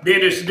about it,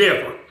 then it's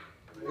different.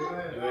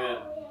 Amen.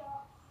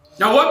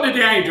 Now what did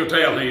the angel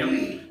tell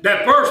him?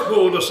 That first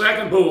pull, the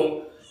second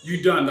pull,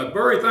 you done the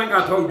very thing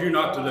I told you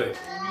not to do.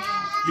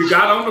 You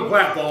got on the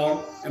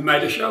platform and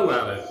made a show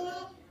out of it.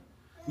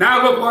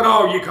 Now look what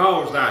all you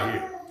caused out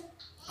here.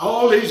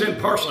 All these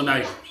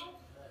impersonators.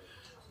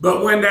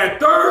 But when that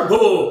third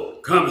pull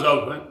comes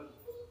open,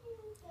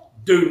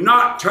 do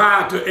not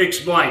try to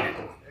explain it.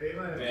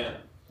 Amen.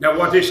 Now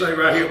what they say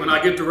right here, when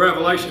I get to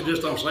Revelation,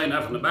 just don't say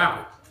nothing about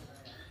it.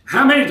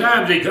 How many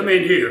times did he come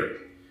in here,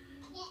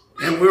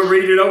 and we'll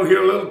read it over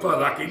here a little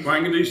further. I keep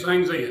bringing these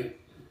things in.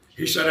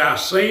 He said, I've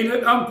seen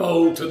it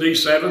unfold to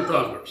these 7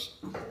 thunders.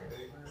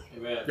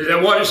 Amen. Is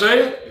that what he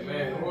said?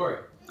 Amen. Glory.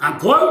 I'm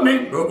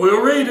quoting him, but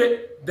we'll read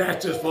it.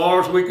 That's as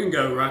far as we can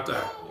go right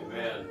there.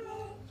 Amen.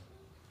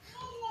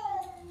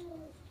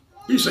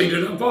 He's seen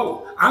it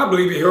unfold. I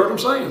believe he heard him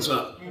saying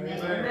something.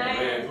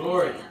 Amen.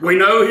 Glory. We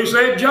know he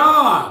said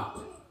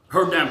John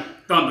heard them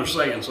thunder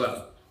saying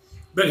something.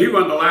 But he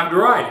wasn't allowed to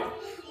write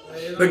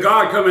it. But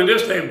God come in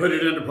this day and put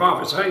it in the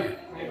prophet's hand.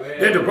 Amen.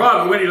 Then the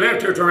prophet, when he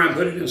left here, turned around and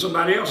put it in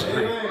somebody else's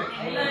hand.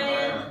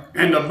 Amen.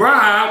 And the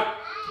bride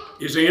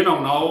is in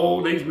on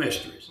all these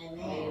mysteries.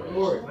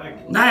 Lord, thank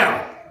you.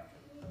 Now,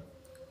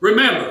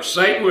 remember,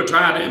 Satan will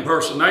try to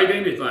impersonate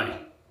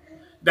anything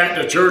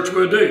that the church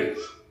will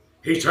do.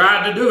 He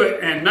tried to do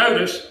it, and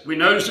we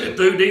notice it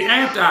through the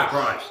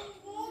Antichrist.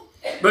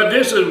 But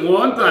this is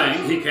one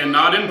thing he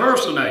cannot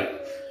impersonate.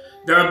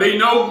 There'll be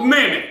no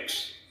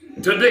mimics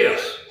to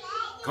this,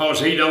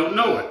 because he don't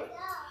know it.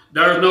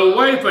 There's no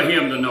way for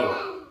him to know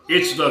it.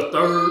 It's the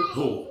third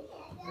pull.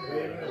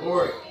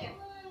 Lord.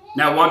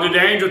 Now, what did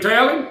the angel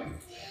tell him?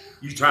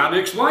 You tried to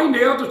explain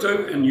the other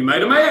two, and you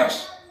made a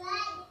mess.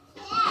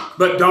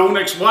 But don't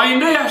explain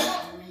this.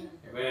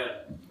 Amen.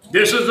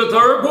 This is the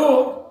third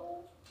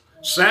bull.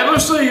 Seven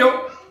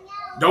seal.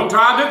 Don't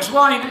try to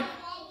explain it.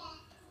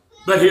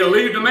 But he'll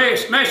leave the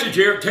message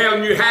here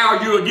telling you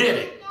how you'll get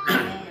it.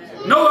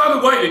 No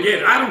other way to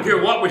get it. I don't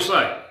care what we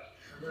say.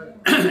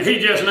 He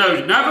just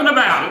knows nothing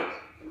about it.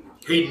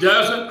 He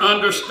doesn't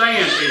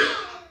understand it.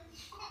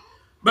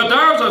 But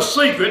there's a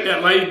secret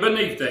that lays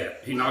beneath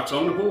that. He knocks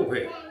on the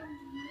pulpit.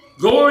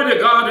 Glory to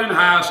God in the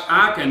highest,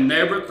 I can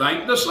never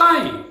think the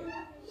same.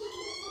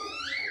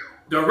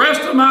 The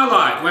rest of my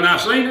life, when I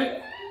seen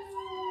it,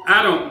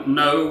 I don't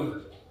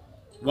know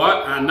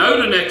what. I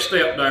know the next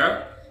step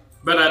there,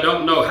 but I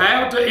don't know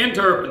how to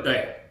interpret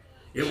that.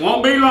 It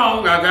won't be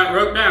long, I got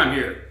wrote down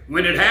here.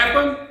 When it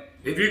happened,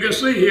 if you can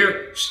see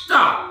here,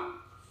 stop.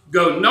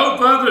 Go no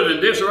further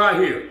than this right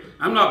here.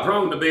 I'm not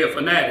prone to be a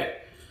fanatic.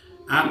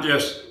 I'm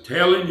just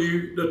telling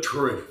you the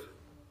truth.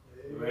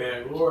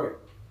 Amen. Glory.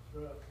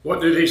 What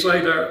did he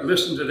say there?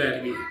 Listen to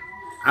that again.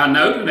 I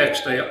know the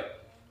next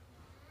step,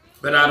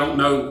 but I don't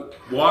know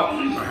what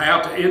or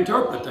how to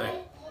interpret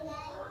that.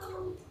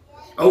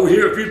 Over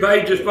here a few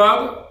pages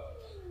further,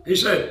 he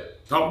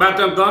said, talk about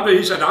them thunder.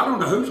 He said, I don't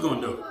know who's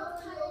going to do it.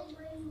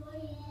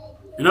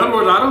 In other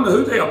words, I don't know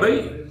who they'll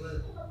be.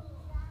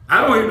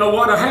 I don't even know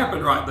what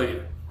happened right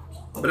then.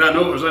 But I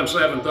know it was them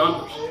seven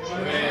thunders.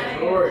 Amen.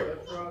 Glory.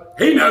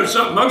 He knows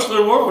something most of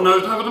the world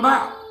knows nothing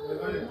about.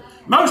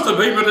 Most of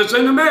the people that's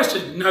in the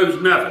message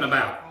knows nothing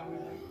about.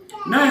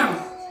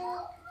 Now,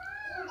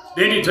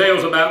 then he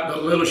tells about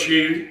the little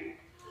shoe.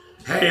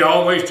 How he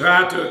always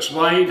tried to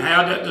explain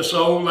how that the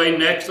soul lay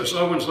next to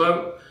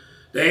so-and-so,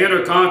 the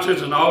inner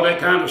conscience and all that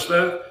kind of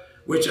stuff,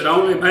 which had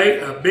only made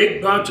a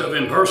big bunch of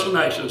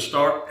impersonations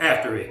start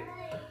after it.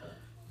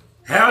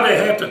 How they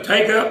have to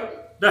take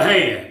up the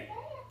hand,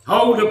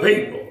 hold the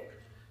people,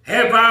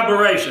 have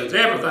vibrations,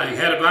 everything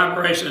had a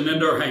vibration in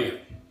their hand.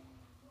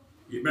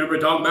 You remember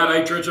talking about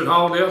H. Richard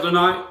Hall the other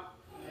night?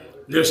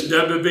 This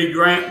W.V.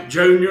 Grant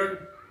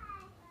Jr.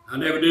 I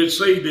never did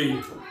see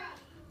the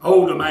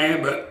older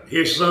man, but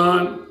his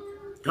son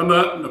come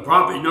up and the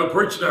prophet,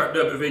 preached there at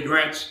W.V.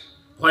 Grant's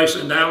place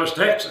in Dallas,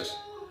 Texas.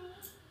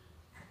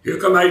 Here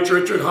come H.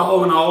 Richard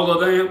Hall and all of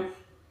them.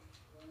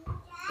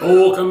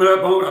 Oil coming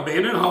up on, I've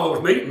been in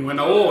Hall's meeting when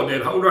the oil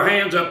did hold her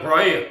hands up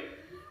praying.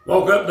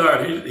 Walk up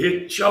there,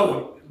 he'd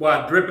show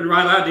why dripping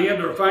right out the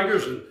end of her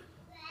fingers and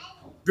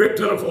drip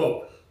to the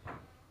floor.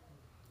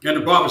 And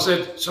the prophet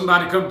said,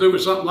 somebody come through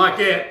with something like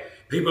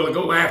that, people will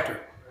go after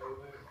it.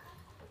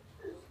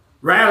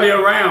 Rally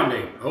around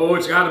him. Oh,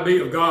 it's got to be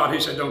of God. He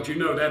said, don't you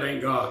know that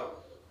ain't God?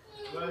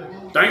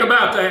 Think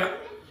about that.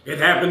 It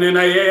happened in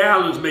A.A.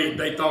 Allen's meeting.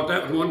 They thought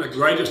that was one of the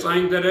greatest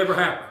things that ever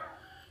happened.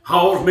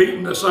 Hall's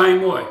meeting the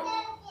same way.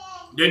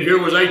 Then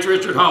here was H.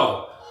 Richard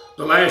Hall.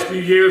 The last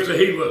few years that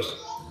he was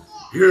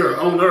here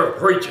on earth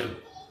preaching.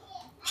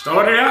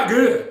 Started out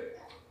good.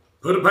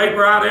 Put a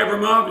paper out every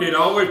month. He'd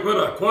always put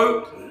a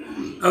quote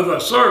of a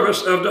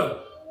service of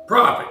the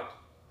prophet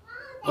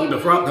on the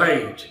front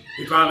page.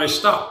 He finally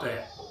stopped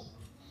that.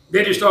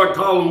 Then he started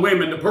calling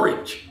women to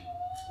preach.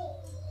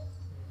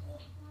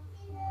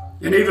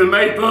 And even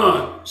made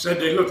fun. Said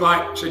they look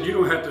like, said you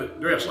don't have to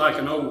dress like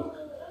an old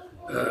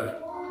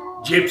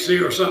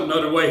gypsy or something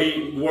other way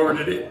he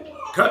worded it.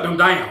 Cut them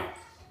down.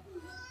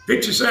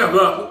 Fix yourself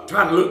up,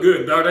 try to look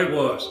good. There they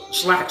was,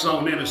 slacks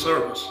on in the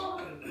service.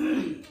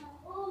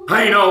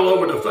 Paint all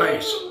over the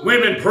face.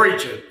 Women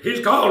preaching.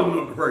 He's calling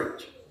them to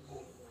preach.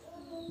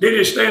 Then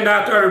he stand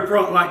out there in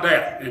front like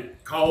that and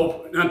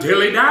call until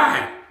he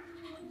died.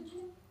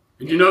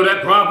 And you know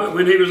that prophet,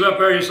 when he was up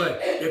there, he said,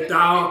 if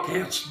thou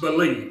canst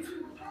believe,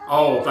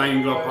 all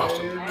things are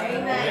possible.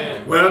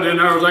 Amen. Well, then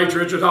there was H.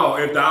 Richard Hall,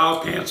 if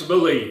thou canst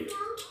believe.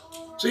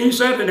 See, he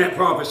said in that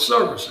prophet's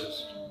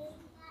services.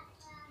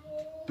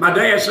 My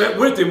dad sat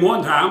with him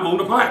one time on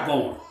the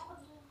platform.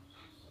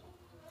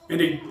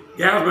 And he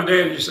gouged my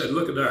dad and he said,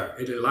 look at there,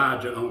 it's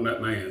Elijah on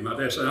that man. My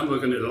dad said, I'm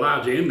looking at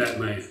Elijah in that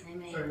man.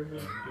 Amen.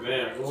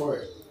 Amen.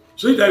 Glory.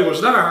 See, they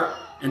was there,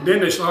 and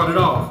then they started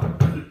off.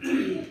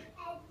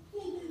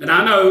 And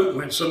I know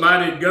when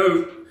somebody'd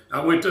go,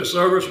 I went to a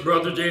service,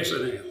 Brother Jesse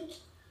and him,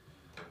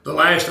 the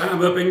last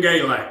time up in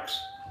Galax.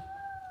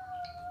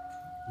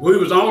 We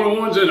was the only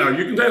ones in there.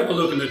 You can tell by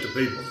looking at the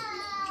people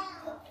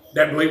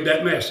that believed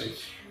that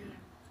message.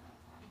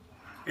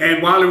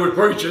 And while he was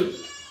preaching,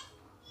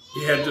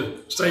 he had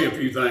to say a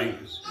few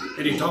things.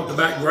 And he talked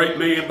about great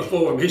men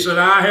before him. He said,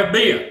 I have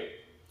been.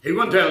 He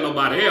wasn't telling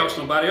nobody else.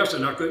 Nobody else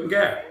said I couldn't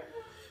care.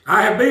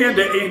 I have been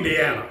to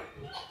Indiana,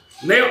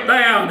 knelt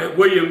down at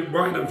William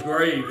Branham's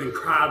grave and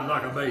cried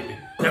like a baby.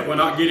 That will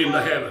not get him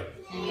to heaven.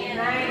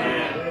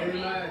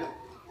 Amen.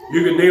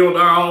 You can kneel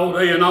there all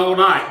day and all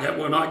night. That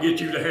will not get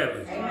you to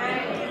heaven.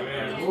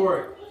 Amen.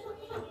 Glory.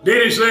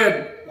 Then he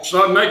said,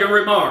 started making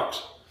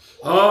remarks.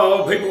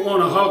 Oh, people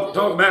want to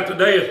talk about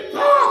today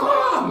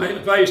as made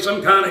the face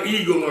some kind of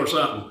eagle or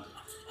something.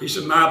 He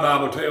said, my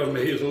Bible tells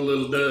me he's a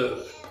little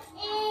dove.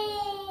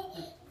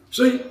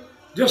 See,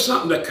 just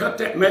something to cut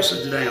that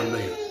message down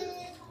then.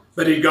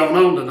 But he's gone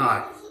on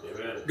tonight.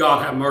 Amen.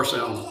 God have mercy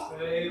on him.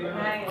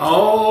 Amen.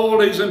 All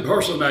these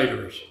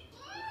impersonators,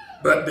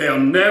 but they'll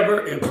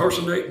never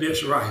impersonate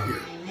this right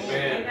here.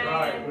 Amen.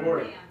 Right.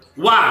 Glory.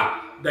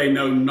 Why? They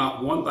know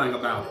not one thing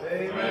about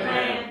it.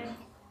 Amen.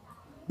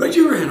 But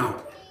you're in on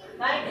it.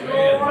 Thank you,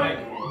 Amen. Lord.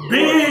 Thank you.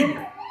 Big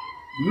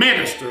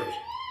ministers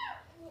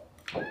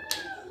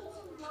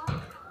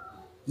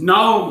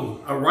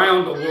known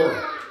around the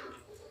world,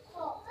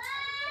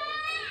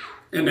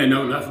 and they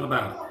know nothing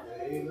about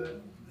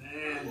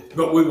it.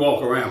 But we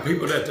walk around,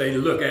 people that they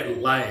look at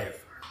and laugh,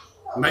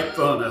 make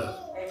fun of,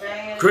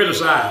 Amen.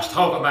 criticize,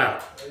 talk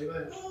about,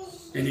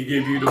 and he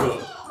give you the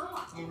book.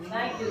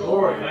 Thank you,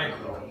 Lord. Lord. Thank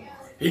you, Lord.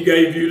 He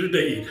gave you the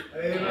deed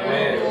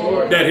Amen.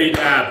 Lord. that he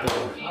died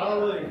for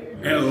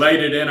and laid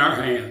it in our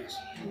hands.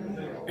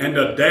 And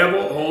the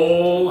devil,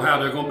 oh, how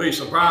they're going to be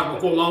surprised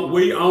before long.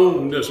 We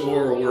own this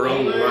world we're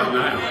on right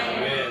now.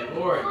 Amen.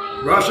 Lord.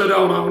 Russia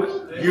don't own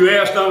it.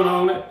 U.S. don't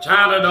own it.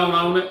 China don't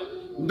own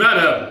it. None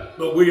of them.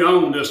 But we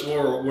own this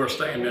world we're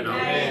standing on.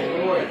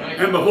 Amen. Lord. Thank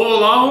you. And before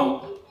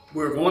long,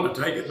 we're going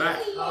to take it back.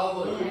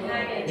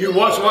 You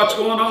watch what's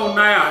going on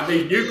now,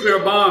 these nuclear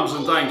bombs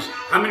and things.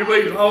 How many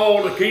believe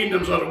all the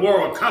kingdoms of the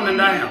world coming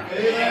down?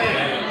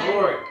 Amen.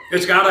 Lord.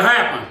 It's got to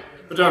happen.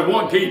 But there's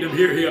one kingdom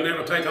here he'll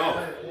never take off.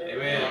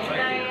 Amen.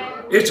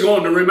 Thank you. It's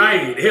going to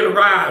remain. It'll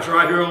rise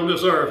right here on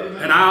this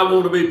earth. And I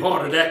want to be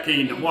part of that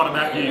kingdom. What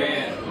about you?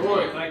 Amen.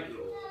 Lord. Thank you.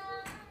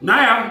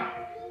 Now,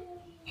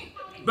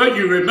 but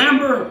you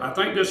remember, I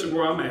think this is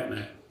where I'm at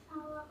now.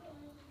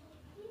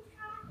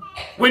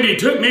 When he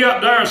took me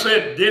up there and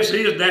said, this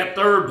is that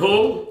third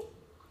pull,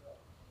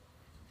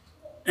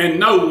 and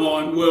no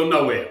one will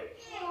know it.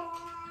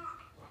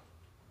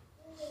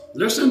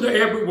 Listen to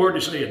every word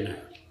he said now.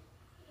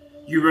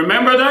 You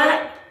remember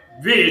that?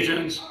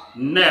 Visions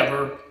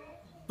never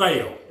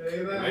fail.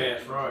 Amen.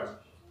 That's right.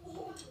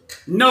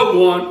 No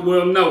one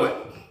will know it.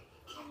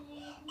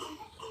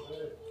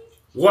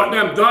 What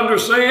them thunder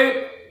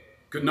said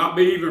could not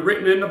be even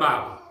written in the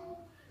Bible.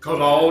 Because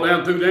all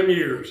down through them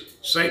years,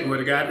 Satan would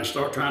have got it and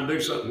start trying to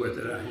do something with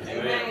it. Amen.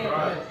 That's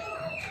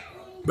right.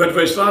 But if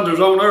his thunders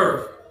on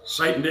earth,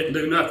 Satan didn't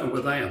do nothing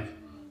with them.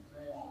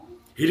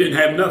 He didn't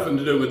have nothing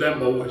to do with them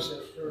boys.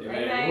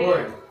 Amen.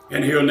 Lord.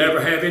 And he'll never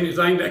have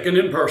anything that can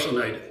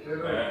impersonate it.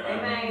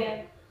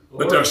 Amen.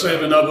 But there's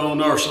 7 of them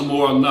on earth, some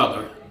more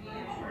another.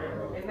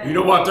 You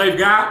know what they've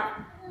got?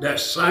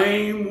 That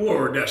same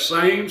word, that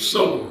same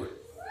sword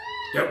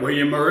that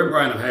William Murray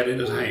Branham had in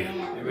his hand.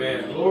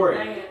 Amen.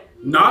 Glory.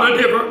 Not a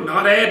different,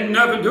 not adding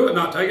nothing to it,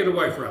 not taking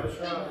away from it.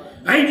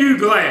 Ain't you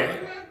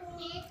glad?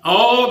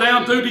 All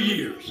down through the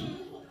years.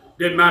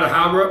 Didn't matter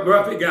how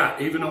rough it got,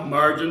 even on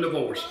marriage and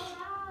divorce.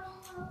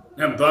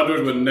 Them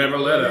thunders would never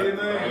let up.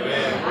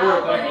 Amen.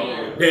 Lord. Thank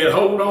you, Lord. They'd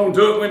hold on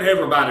to it when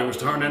everybody was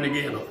turning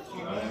against them.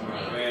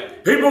 Amen.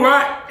 People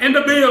right in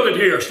the building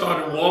here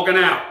started walking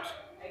out.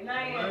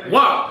 Amen.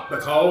 Why?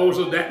 Because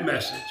of that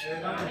message.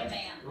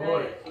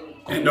 Lord.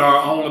 And there'll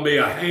only be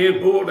a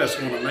handful that's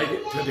going to make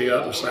it to the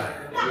other side.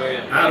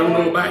 Amen. I don't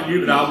know about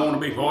you, but I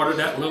want to be part of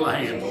that little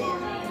handful.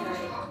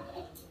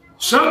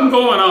 Something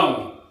going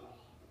on.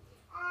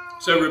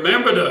 So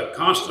remember the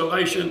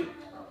constellation?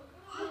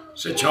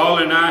 Said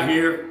Charlie and I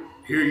here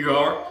you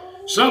are.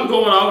 Something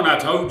going on, I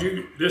told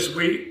you this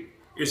week.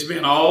 It's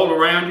been all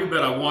around you,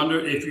 but I wonder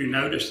if you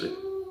noticed it.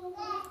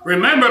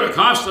 Remember the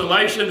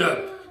constellation,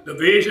 the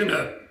vision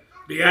of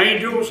the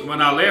angels when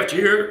I left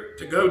here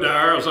to go to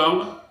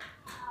Arizona?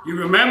 You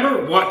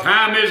remember what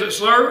time is it,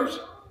 sirs?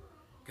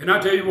 Can I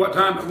tell you what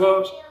time it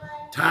was?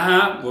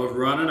 Time was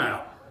running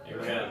out.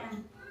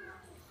 Amen.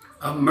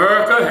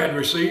 America had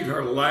received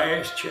her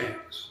last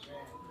chance.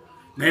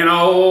 Man,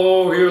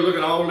 oh, here, look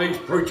at all these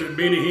preachers,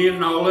 Benny Hinn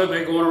and all that,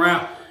 they're going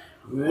around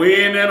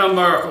winning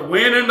America,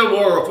 winning the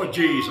world for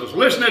Jesus.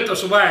 Listen at the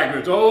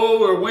swaggers. Oh,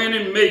 we're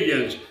winning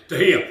millions to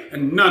him,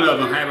 and none of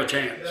them have a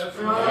chance. That's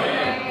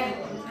right.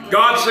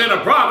 God sent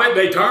a prophet,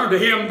 they turned to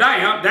him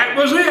down. That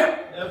was it.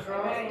 That's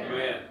right.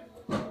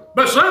 Amen.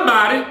 But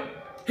somebody,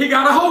 he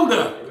got a hold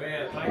of.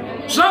 Amen.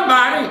 Thank you.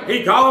 Somebody,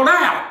 he called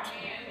out.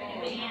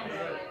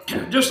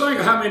 Just think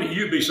of how many of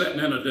you be sitting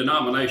in a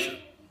denomination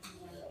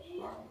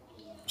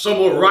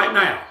somewhere right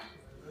now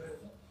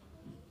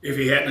if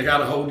he hadn't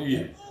got a hold of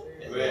you.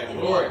 Amen.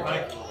 Glory.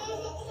 Thank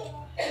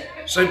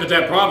you. Say, but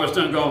that prophet's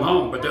done gone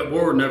home, but that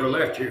word never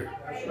left here.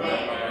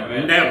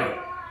 Amen.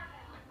 Never.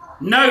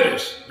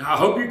 Notice, now I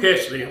hope you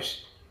catch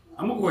this.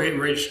 I'm going to go ahead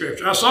and read the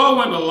scripture. I saw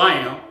when the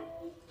Lamb,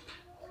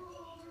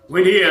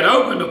 when he had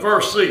opened the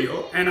first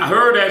seal, and I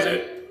heard as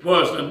it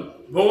was the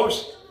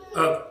voice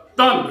of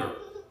thunder.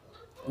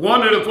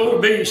 One of the four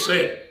beasts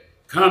said,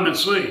 come and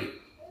see.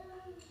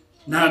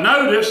 Now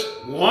notice,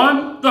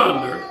 one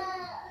thunder,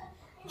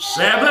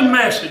 7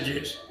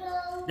 messages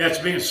that's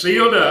been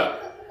sealed up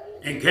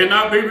and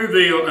cannot be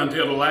revealed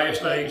until the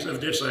last days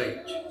of this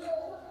age.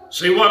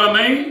 See what I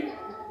mean?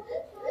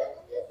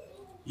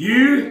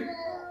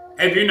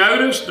 Have you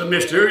noticed the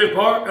mysterious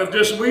part of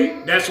this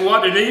week? That's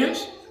what it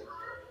is.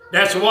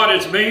 That's what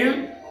it's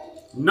been.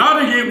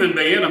 Not a human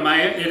being, a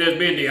man. It has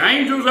been the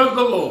angels of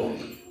the Lord.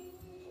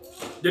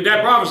 Did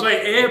that prophet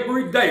say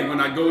every day when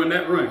I go in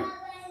that room,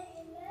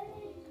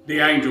 the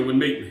angel would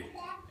meet me?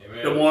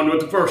 Amen. The one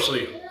with the first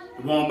seal.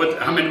 The one with,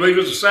 how many believe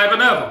there's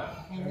 7 of them?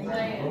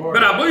 Amen.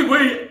 But I believe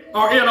we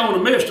are in on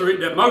a mystery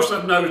that most of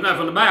them knows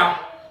nothing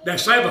about, that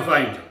 7th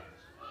angel.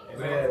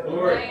 Amen.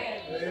 Lord.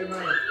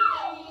 Amen.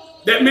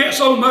 That meant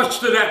so much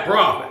to that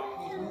prophet.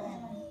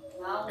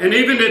 And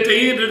even at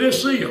the end of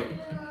this seal,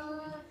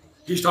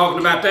 he's talking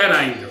about that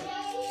angel.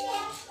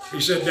 He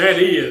said that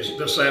is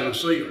the 7th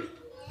seal.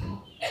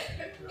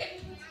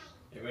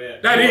 Amen.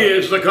 That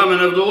is the coming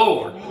of the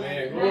Lord.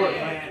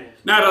 Amen.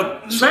 Now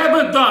the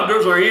 7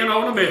 thunders are in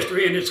on a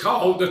mystery, and it's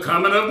called the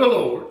coming of the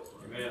Lord.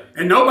 Amen.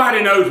 And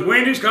nobody knows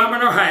when he's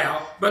coming or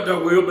how, but there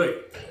will be.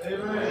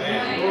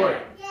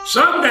 Amen.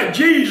 Something that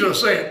Jesus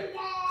said,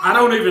 I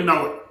don't even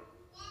know it.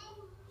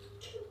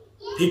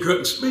 He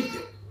couldn't speak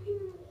it.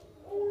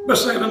 But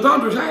 7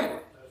 thunders had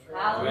it.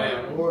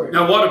 Amen.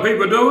 Now what are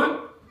people doing?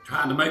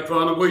 Trying to make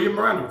fun of William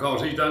Branham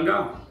because he's done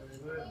gone.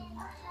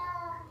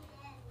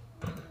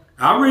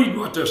 I read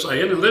what they're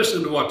saying and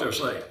listen to what they're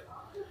saying.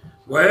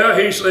 Well,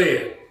 he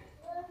said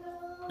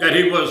that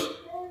he was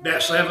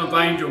that 7th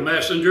angel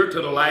messenger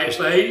to the last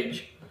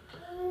age,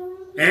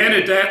 and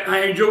that that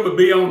angel would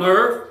be on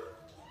earth.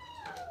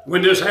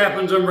 When this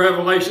happens in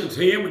Revelation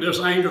 10, when this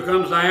angel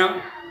comes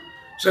down,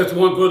 sets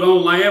 1 foot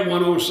on land,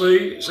 1 on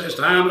sea, it says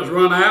time has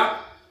run out.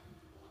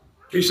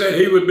 He said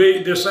he would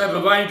be, this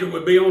 7th angel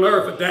would be on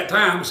earth at that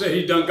time. He said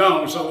he'd done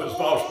gone, so it was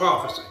false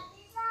prophecy.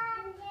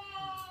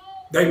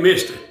 They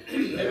missed it.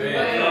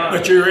 Amen.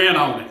 But you're in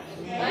on it.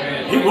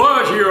 Amen. He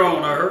was here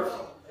on earth.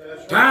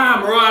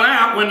 Time run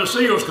out when the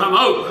seals come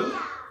open.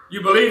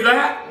 You believe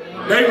that?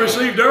 Amen. They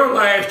received their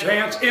last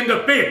chance in the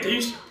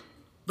 50s,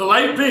 the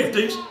late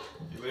 50s.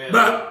 Amen.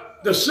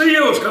 But the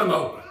seals come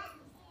open.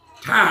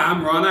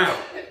 Time run out.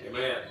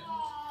 Amen.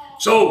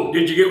 So,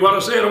 did you get what I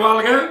said a while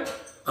ago?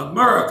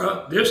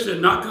 America, this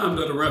did not come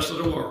to the rest of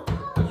the world.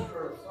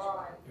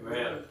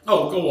 Amen.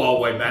 Oh, go all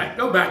the way back.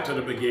 Go back to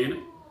the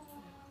beginning.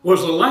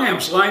 Was the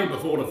Lamb slain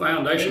before the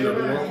foundation of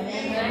the world?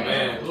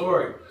 Amen.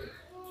 Glory.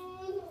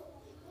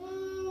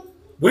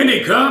 When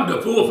he come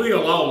to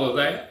fulfill all of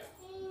that,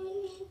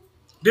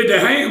 did they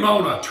hang him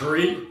on a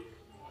tree?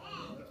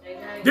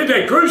 Amen. Did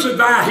they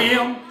crucify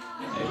him?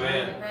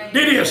 Amen.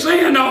 Did he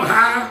ascend on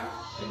high?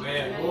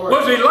 Amen.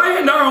 Was he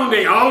laying there on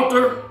the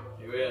altar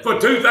for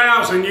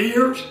 2,000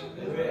 years?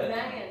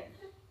 Amen.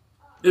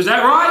 Is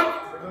that right?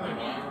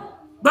 Amen.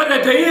 But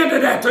at the end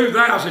of that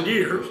 2,000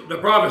 years, the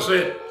prophet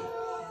said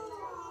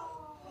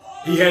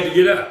he had to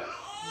get up.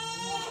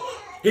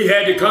 He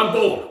had to come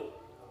forth.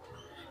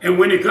 And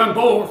when he come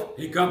forth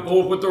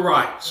with the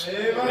rights.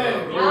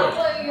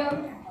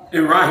 Amen.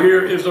 And right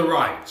here is the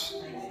rights.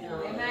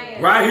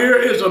 Amen. Right here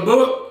is a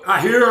book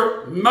I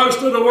hear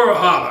most of the world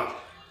holler.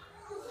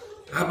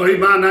 I believe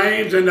my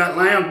name's in that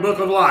Lamb's Book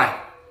of Life.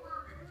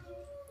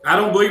 I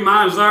don't believe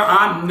mine's there.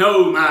 I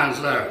know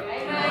mine's there.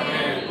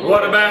 Amen.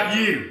 What about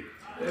you?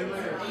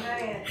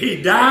 Amen.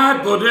 He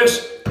died for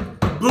this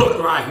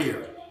book right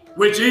here,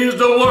 which is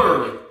the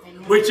Word,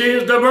 which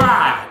is the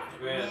bride.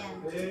 Amen.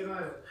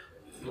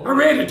 I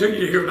read it to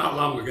you here not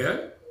long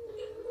ago.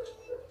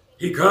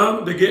 He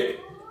come to get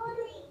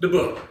the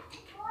book.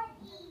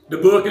 The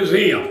book is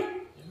him.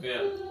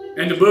 Amen.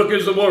 And the book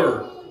is the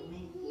Word.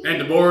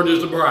 And the Word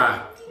is the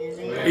bride.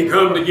 Amen. He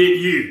come to get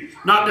you.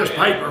 Not this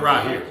paper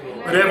right here,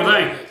 but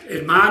everything.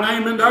 Is my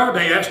name in there?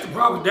 They asked the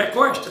prophet that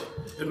question.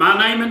 Is my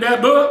name in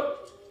that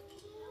book?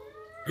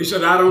 He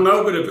said, I don't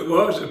know, but if it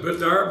was, it put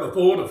there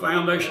before the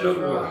foundation of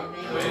the world.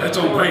 Amen. That's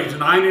on page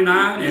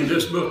 99 in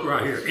this book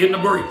right here, in the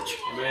breach.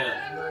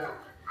 Amen.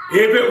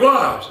 If it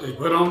was, it's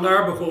put on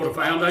there before the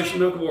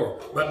foundation of the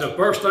world. But the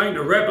first thing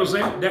to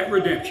represent that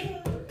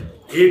redemption,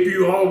 if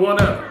you are one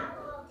of them,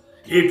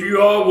 if you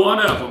are one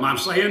of them, I'm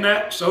saying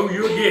that so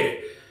you'll get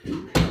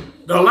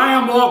it. The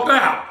Lamb walked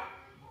out,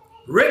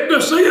 ripped the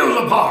seals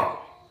apart,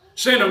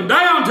 sent them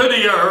down to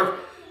the earth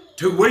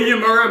to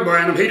William Murray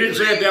Branham. He didn't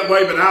say it that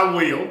way, but I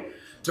will.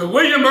 To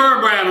William Murray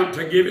Branham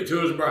to give it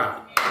to his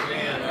bride.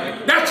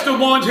 Amen. That's the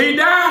ones he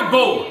died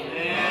for.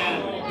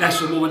 Amen. That's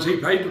the ones he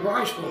paid the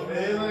price for.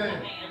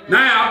 Amen.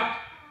 Now,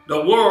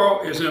 the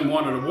world is in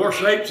one of the worst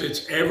shapes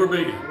it's ever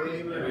been.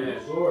 Amen.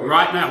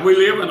 Right now, we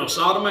live in a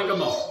Sodom and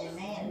Gomorrah.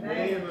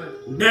 Amen.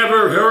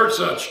 Never heard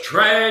such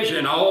trash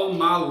in all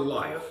my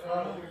life.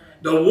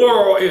 The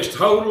world is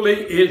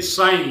totally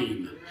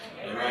insane.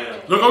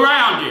 Look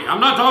around you. I'm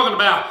not talking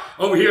about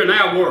over here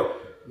now where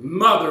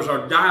mothers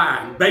are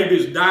dying,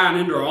 babies dying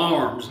in their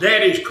arms,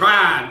 daddies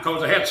crying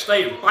because they had to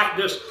stay and fight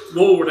this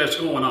war that's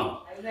going on.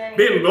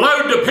 Being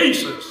blown to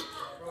pieces.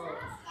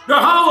 Their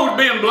homes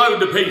being blown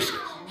to pieces.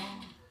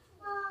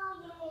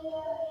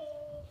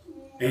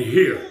 And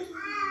here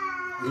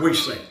we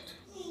sit,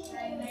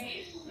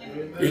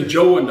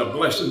 enjoying the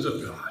blessings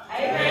of God.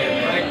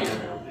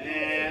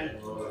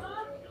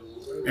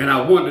 And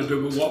I wondered,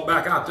 do we walk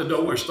back out the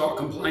door and start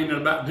complaining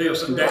about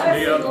this and that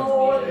and the other?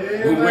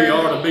 When we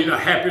are to be the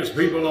happiest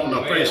people on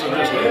the face of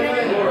this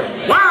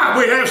earth. Why?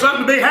 We have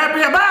something to be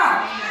happy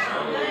about.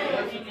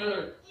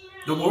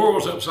 The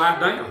world's upside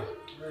down.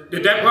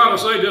 Did that prophet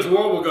say this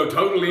world will go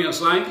totally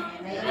insane?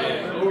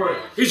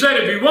 He said,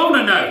 if you want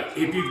to know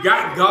if you've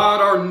got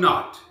God or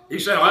not, he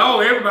said, oh,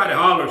 everybody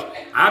hollers,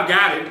 I've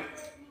got him.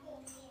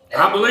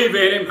 I believe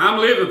in him. I'm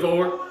living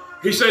for him.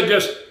 He said,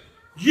 just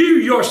you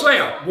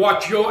yourself,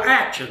 watch your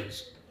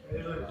actions.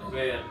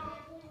 Amen.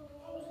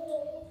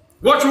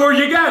 Watch where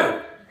you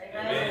go.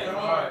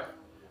 Amen.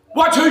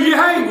 Watch who you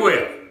hang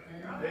with.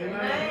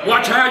 Amen.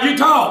 Watch how you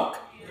talk.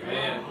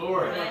 Amen.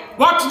 Lord.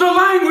 Watch the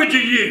language you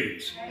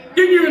use.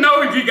 Then you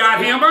know if you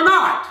got him or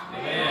not.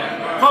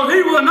 Because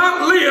he will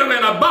not live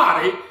in a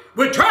body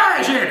with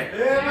trash in it.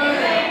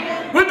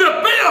 Amen. With the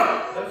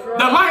filth, right.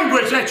 The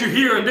language that you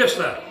hear in this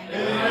stuff.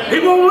 Amen. He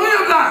won't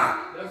live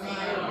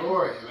there.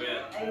 Lord.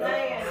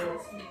 Amen.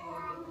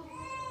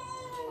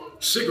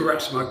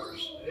 Cigarette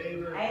smokers.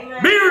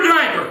 Amen. Beer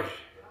drinkers.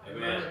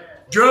 Amen.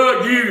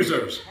 Drug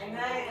users.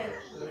 Amen.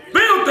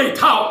 Filthy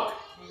talk.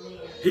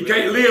 He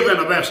can't live in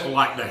a vessel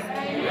like that.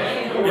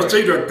 Amen. It's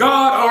either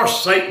God or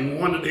Satan,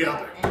 one or the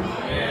other.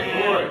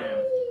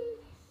 Amen.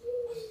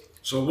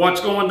 So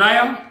what's going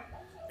down?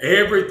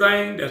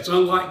 Everything that's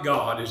unlike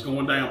God is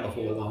going down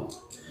before long.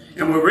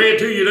 And we read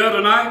to you the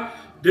other night,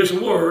 this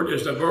word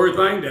is the very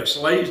thing that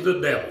slays the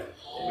devil.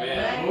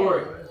 Amen.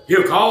 Lord.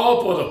 He'll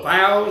call for the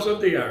fowls of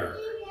the air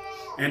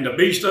and the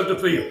beasts of the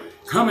field.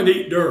 Come and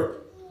eat their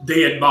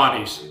dead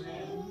bodies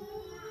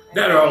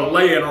that are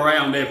laying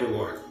around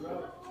everywhere.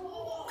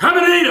 Come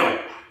and eat them.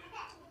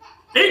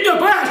 Eat the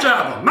flesh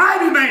of them.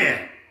 Mighty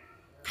men,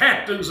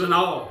 captains and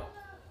all.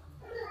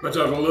 But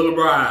there's a little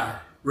bride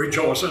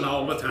rejoicing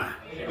all the time.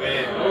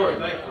 Amen. Lord,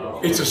 thank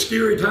you. It's a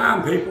scary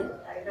time, people.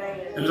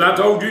 And as I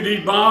told you,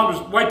 these bombs,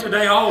 wait till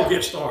they all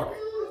get started.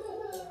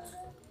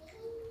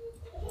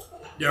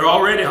 They're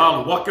already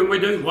hollering, what can we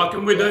do? What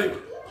can we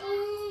do?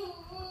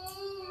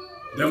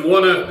 Then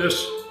one of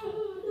this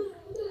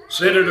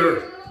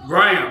Senator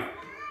Graham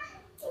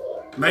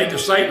made the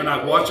statement. I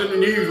was watching the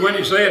news when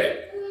he said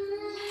it.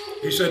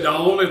 He said the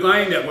only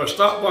thing that will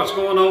stop what's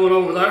going on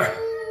over there,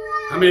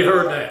 how many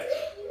heard that?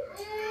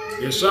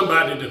 Is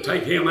somebody to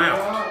take him out.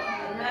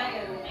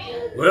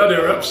 Well,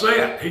 they're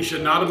upset. He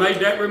should not have made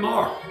that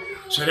remark.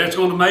 So that's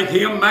going to make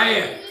him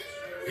mad.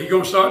 He's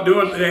going to start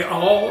doing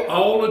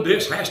all of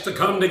this has to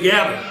come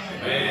together.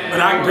 Amen. But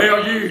I can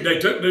tell you, they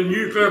took the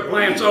nuclear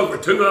plants over,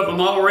 2 of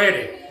them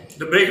already.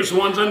 The biggest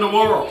ones in the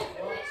world.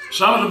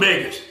 Some of the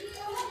biggest.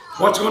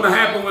 What's going to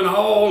happen when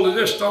all of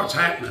this starts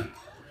happening?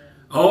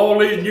 All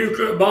these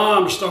nuclear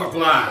bombs start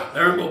flying.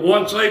 They're in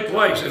one safe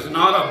place. It's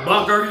not a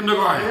bunker in the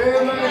ground.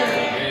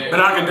 Amen. But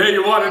I can tell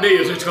you what it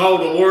is. It's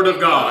called the Word of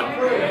God.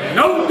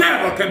 No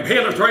devil can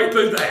penetrate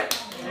through that.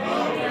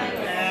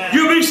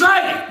 You'll be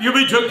safe. You'll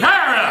be took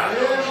care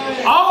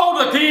of. All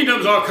the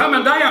kingdoms are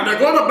coming down. They're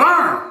going to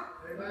burn.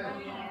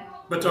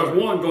 But there's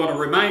one going to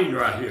remain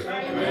right here.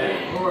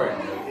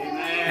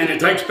 And it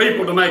takes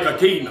people to make a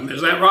kingdom.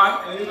 Is that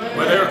right?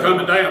 Well, they're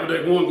coming down, but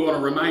there's one going to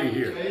remain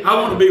here. I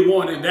want to be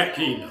one in that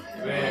kingdom.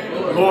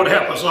 Lord,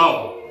 help us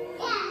all.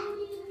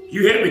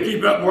 You help me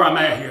keep up where I'm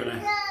at here now.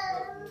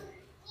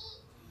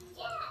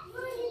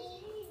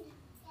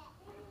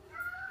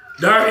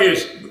 There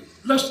is,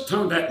 let's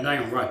turn that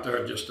down right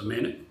there just a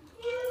minute.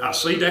 I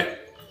see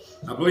that.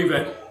 I believe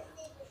that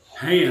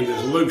hand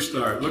is loose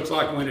there. It looks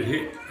like when it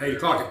hit 8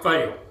 o'clock it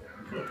failed.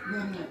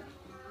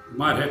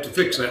 Might have to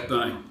fix that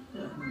thing.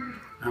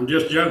 I'm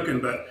just joking,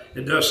 but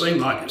it does seem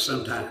like it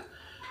sometimes.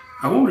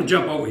 I want to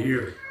jump over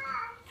here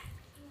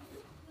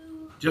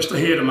just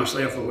ahead of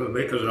myself a little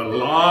bit because there's a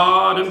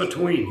lot in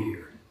between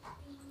here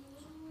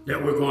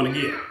that we're going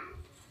to get.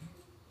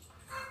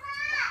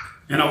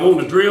 And I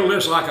want to drill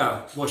this like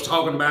I was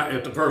talking about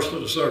at the first of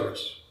the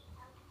service.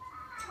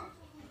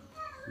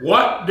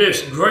 What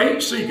this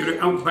great secret,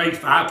 on page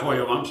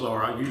 512, I'm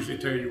sorry, I usually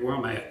tell you where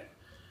I'm at.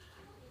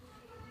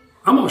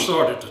 I'm going to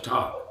start at the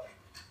top.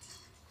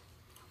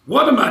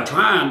 What am I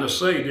trying to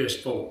say this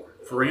for,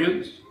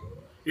 friends?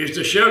 Is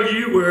to show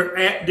you we're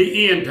at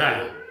the end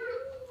time.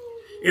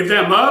 If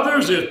them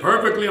others is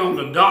perfectly on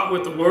the dot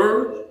with the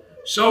Word,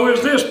 so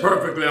is this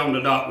perfectly on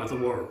the dot with the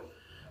Word.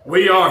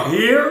 We are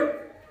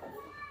here.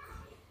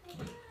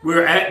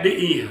 We're at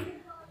the end,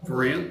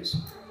 friends.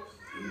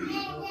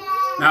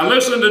 Now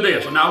listen to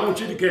this, and I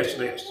want you to catch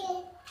this.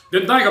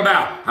 Then think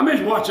about, how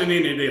many's watching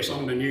any of this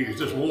on the news,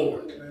 this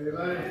war?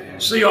 Amen.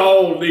 See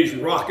all these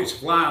rockets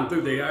flying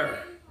through the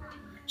air.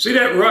 See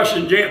that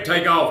Russian jet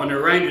take off and the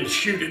Iranians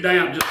shoot it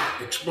down, just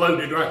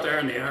exploded right there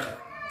in the air.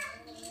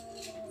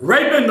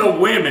 Raping the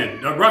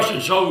women, the Russian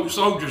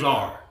soldiers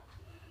are.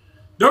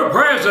 Their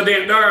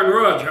president there in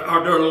Russia,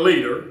 or their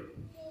leader,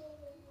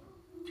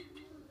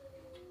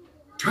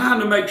 trying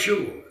to make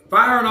sure,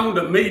 firing on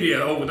the media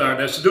over there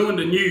that's doing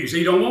the news.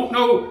 He don't want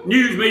no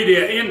news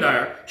media in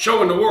there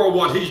showing the world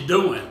what he's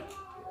doing.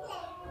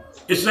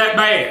 It's that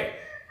bad.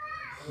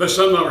 But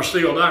some of them are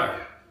still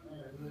there.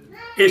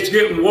 It's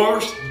getting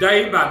worse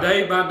day by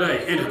day by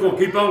day, and it's going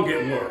to keep on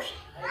getting worse.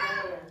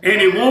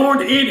 And he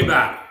warned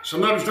anybody.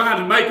 Some of them's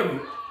trying to make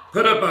them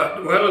put up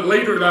a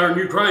leader there in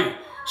Ukraine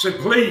said,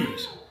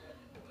 please,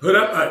 put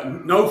up a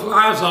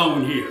no-fly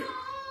zone here.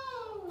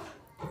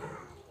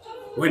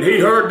 When he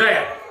heard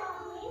that,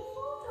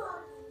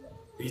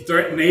 he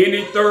threatened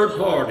any third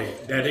party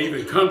that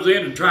even comes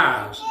in and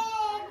tries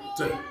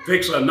to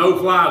fix a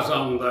no-fly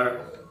zone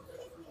there.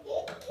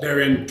 They're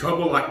in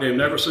trouble like they've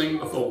never seen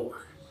before.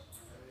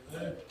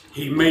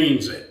 He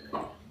means it.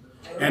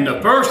 And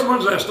the first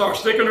ones that start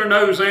sticking their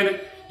nose in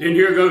it, then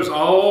here goes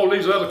all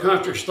these other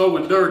countries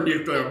throwing their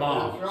nuclear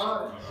bombs.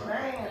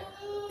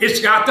 It's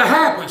got to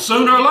happen.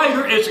 Sooner or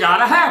later, it's got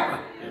to happen.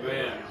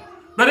 Amen.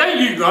 But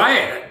ain't you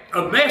glad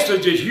a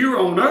message is here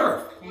on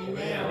earth?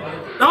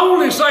 Amen. The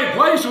only safe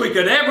place we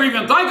could ever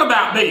even think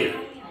about being.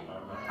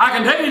 I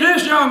can tell you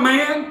this, young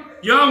man,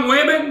 young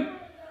women,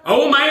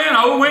 old man,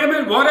 old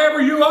women,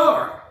 whatever you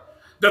are.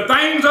 The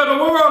things of the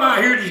world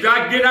out here that you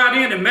got to get out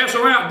in and mess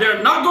around,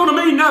 they're not going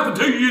to mean nothing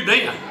to you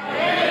then.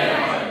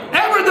 Amen.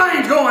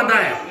 Everything's going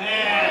down.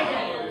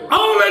 Amen.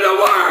 Only the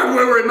word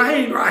will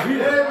remain right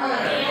here.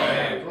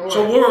 Amen.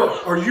 So where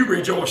are you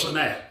rejoicing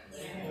at?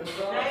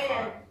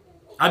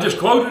 I just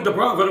quoted the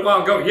prophet a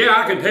while ago. Yeah,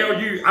 I can tell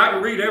you, I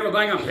can read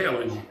everything I'm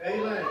telling you.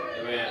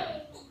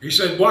 Amen. He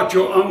said, watch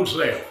your own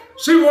self.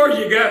 See where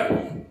you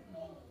go.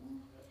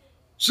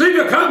 See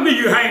the company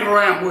you hang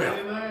around with.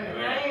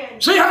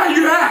 Amen. See how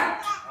you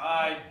act.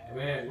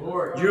 Amen.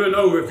 Lord. You'll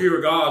know if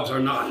you're God's or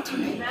not.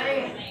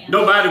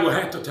 Nobody will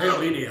have to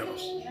tell any of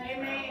us.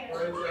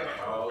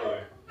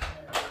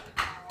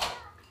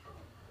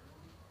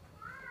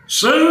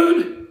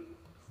 Soon,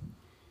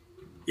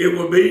 it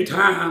will be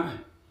time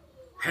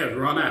has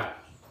run out.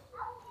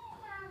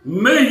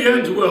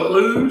 Millions will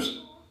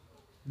lose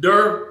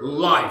their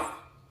life.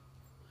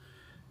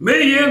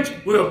 Millions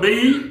will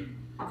be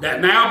that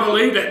now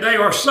believe that they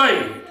are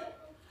saved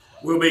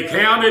will be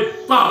counted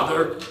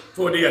father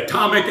for the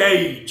atomic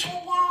age.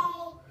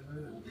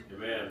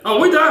 Amen.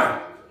 Oh, we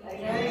die.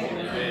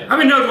 Amen. How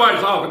many knows what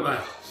he's talking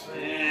about?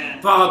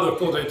 Amen. Father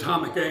for the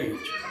atomic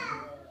age.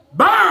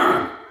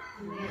 Burn!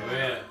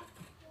 Amen.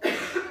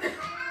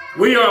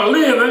 We are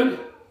living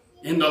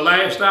in the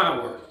last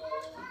hour.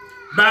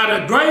 By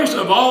the grace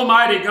of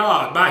Almighty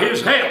God, by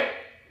His help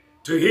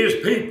to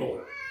His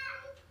people,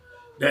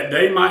 that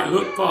they might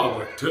look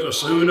forward to the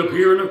soon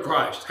appearing of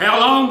Christ. How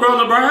long,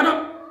 Brother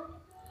Branham?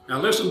 Now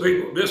listen,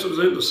 people, this was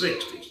in the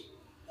 60s,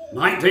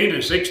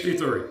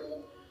 1963.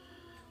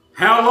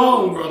 How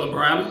long, Brother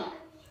Branham?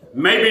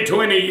 Maybe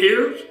 20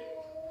 years,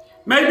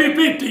 maybe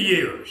 50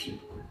 years,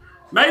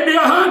 maybe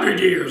 100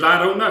 years, I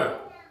don't know.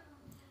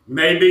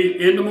 Maybe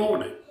in the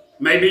morning,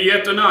 maybe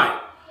yet tonight,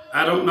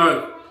 I don't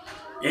know.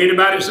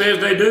 Anybody says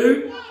they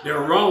do, they're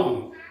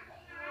wrong.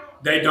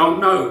 They don't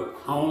know.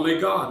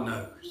 Only God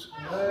knows.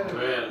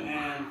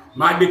 Amen.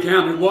 Might be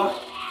counted what?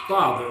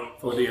 Father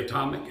for the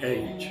atomic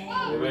age.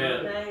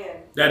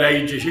 Amen. That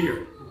age is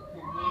here.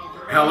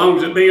 How long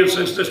has it been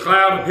since this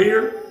cloud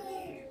appeared?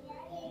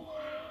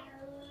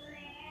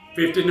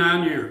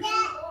 59 years.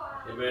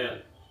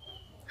 Amen.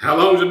 How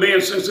long has it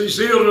been since these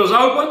seals was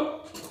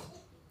open?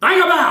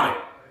 Think about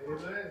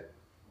it.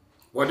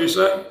 What did he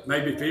say?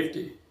 Maybe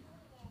 50.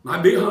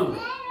 Might be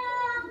 100.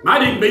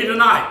 Might even be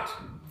tonight.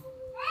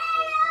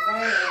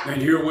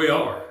 And here we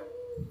are.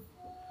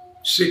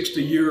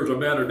 60 years or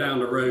better down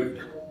the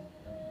road.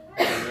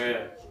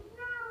 Amen.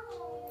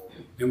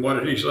 And what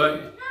did he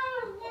say?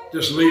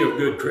 Just live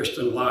good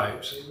Christian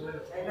lives.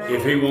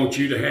 If he wants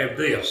you to have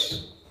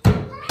this,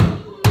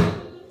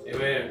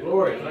 Amen.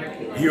 Glory.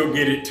 Thank you. he'll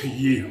get it to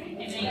you.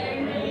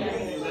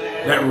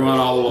 That run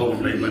all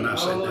over me when I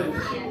said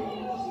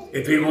that.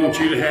 If he wants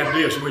you to have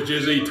this, which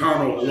is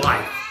eternal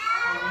life.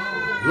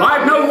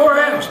 Life nowhere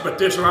else but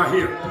this right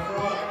here.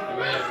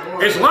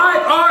 Amen. It's life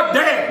or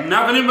death,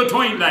 nothing in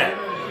between that.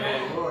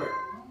 Amen. Lord.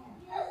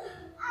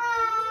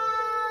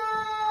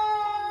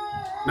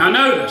 Now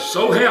notice,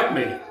 so help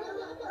me.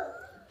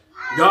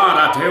 God,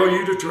 I tell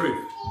you the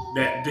truth,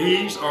 that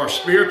these are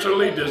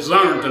spiritually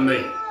discerned to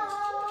me.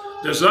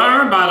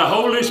 Discerned by the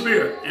Holy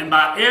Spirit, and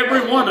by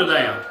every one of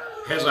them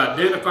has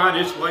identified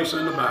its place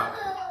in the Bible.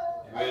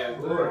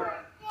 Amen. Lord.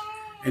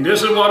 And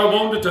this is what I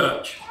want to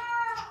touch,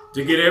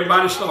 to get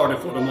everybody started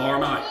for tomorrow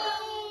night.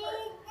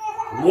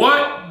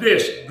 What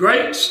this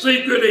great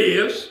secret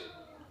is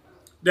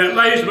that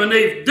lays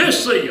beneath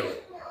this seal,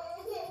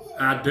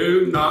 I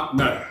do not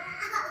know.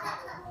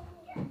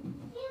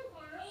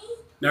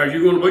 Now, are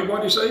you going to believe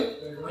what he said?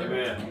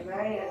 Amen.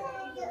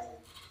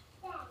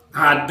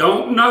 I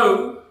don't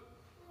know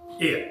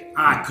it.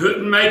 I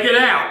couldn't make it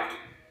out.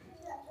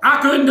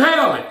 I couldn't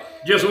tell it,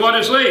 just what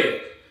it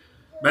said.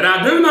 But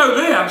I do know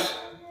this.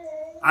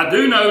 I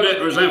do know that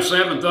there's them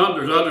 7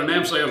 thunders, other than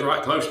themselves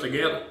right close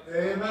together.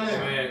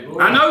 Amen.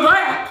 I know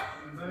that.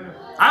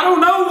 I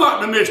don't know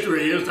what the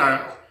mystery is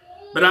there,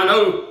 but I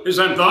know it's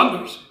them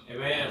thunders.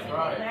 Amen.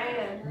 Right.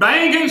 Amen.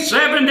 Banging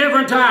 7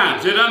 different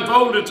times. It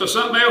unfolded to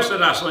something else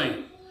that I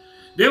seen.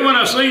 Then when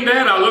I seen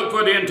that, I looked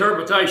for the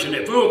interpretation.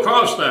 It flew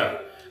across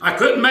there. I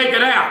couldn't make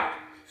it out.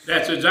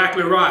 That's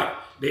exactly right.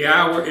 The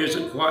hour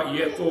isn't quite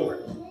yet for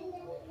it.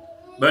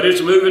 But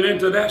it's moving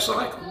into that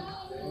cycle.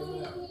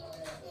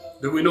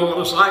 Do we know what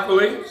the cycle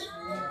is?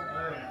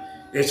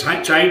 It's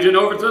changing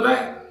over to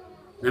that.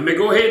 Let me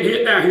go ahead and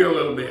hit down here a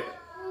little bit.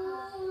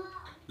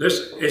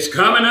 It's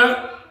coming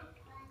up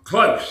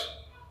close.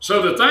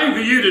 So the thing for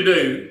you to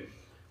do,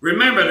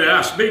 remember that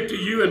I speak to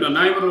you in the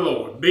name of the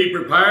Lord. Be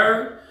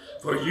prepared,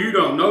 for you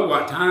don't know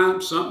what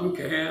time something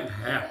can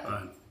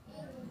happen.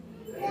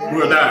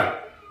 We're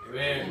there.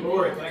 Amen.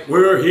 Glory. Thank you.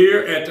 We're here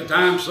at the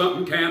time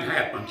something can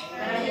happen.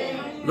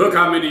 Look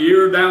how many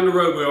years down the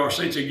road we are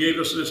since he gave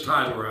us this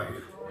title right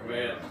here.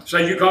 Amen. So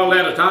you call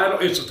that a title?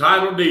 It's a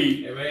title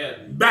deed.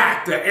 Amen.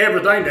 Back to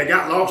everything that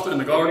got lost in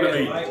the Garden of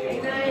Eden.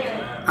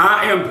 Amen.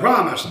 I am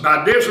promised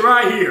by this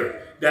right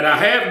here that I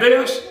have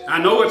this. I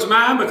know it's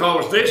mine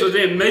because this is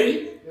in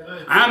me.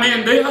 I'm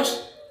in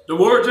this. The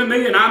Word's in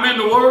me and I'm in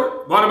the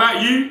Word. What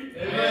about you?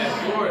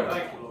 Amen. Glory.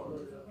 Thank you,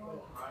 Lord.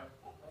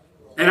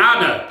 And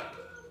I know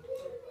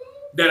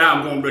that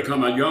I'm going to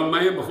become a young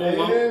man before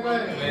long.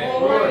 Amen.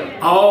 Glory.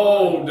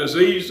 All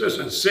diseases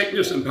and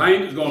sickness and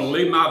pain is going to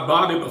leave my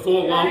body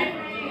before long.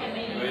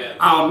 Amen.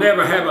 I'll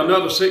never have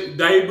another sick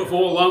day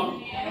before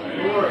long.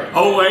 Glory.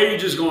 Old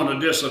age is going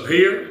to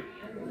disappear.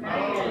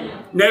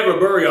 Never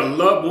bury a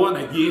loved one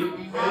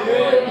again.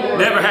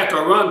 Never have to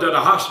run to the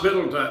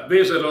hospital to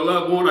visit a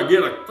loved one or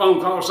get a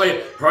phone call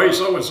saying, pray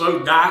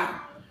so-and-so died.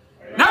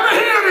 Never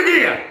hear it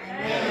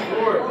again.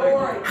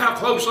 Glory. How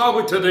close are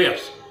we to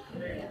this?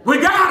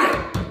 We got it.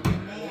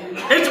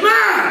 It's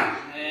mine.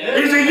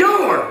 Is it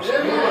yours?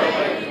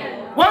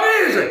 What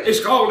is it?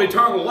 It's called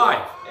eternal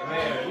life.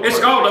 Amen. It's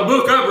called the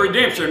book of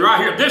redemption right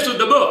here. This is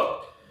the book.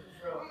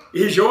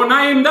 Is your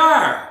name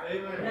there?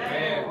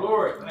 Amen.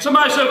 Glory.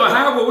 Somebody said, well,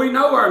 how will we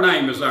know our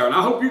name is there? And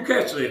I hope you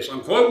catch this. I'm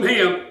quoting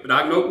him, but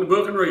I can open the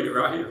book and read it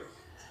right here.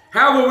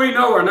 How will we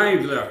know our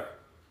name's there?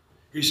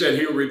 He said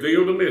he'll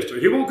reveal the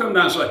mystery. He won't come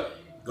down and say,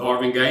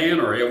 Garvin Gann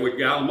or Elwood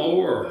Gallimore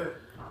or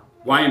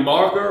Wayne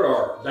Barker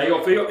or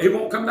Dale Field. He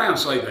won't come down and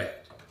say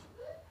that.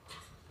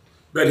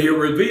 But he'll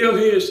reveal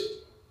his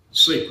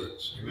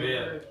secrets.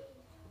 Amen.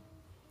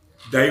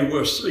 They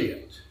will see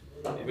it.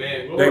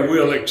 Amen. They Glory.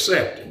 will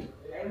accept it.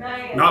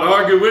 Amen. Not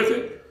argue with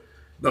it,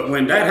 but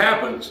when that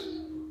happens,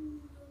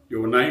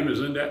 your name is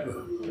in that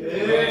book.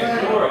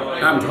 Amen.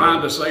 Glory. I'm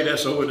trying to say that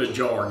so it'll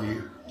jar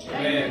you.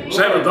 Amen.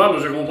 7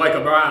 thunders are going to wake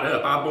a bride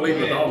up. I believe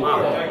with all my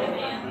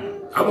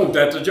heart. I want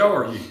that to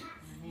jar you.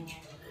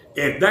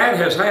 If that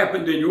has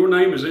happened, then your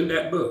name is in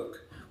that book.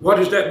 What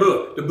is that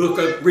book? The book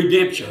of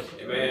redemption.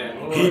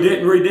 Amen. He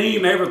didn't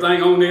redeem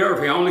everything on the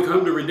earth. He only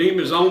come to redeem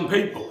his own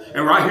people.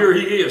 And right here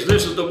he is.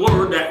 This is the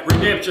word that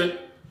redemption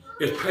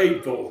is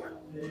paid for.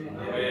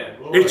 Amen.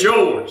 It's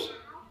yours.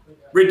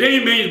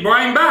 Redeem means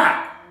bring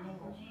back.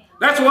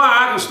 That's why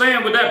I can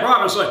stand with that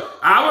prophet and say,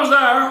 I was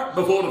there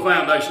before the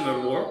foundation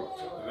of the world.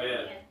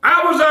 Amen.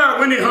 I was there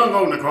when he hung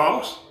on the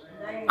cross.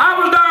 I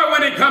was there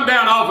when he come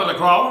down off of the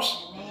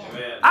cross.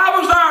 Amen. I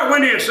was there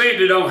when he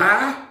ascended on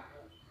high.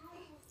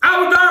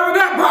 I was there with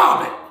that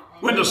prophet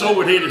when the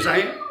sword hit his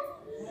hand.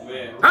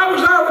 Amen. I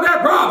was there with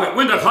that prophet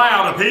when the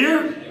cloud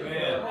appeared.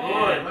 Amen.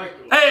 Glory.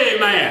 Thank you,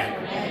 Lord.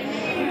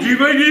 Amen. Do you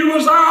believe you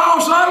was there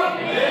also?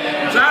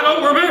 So I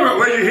don't remember it.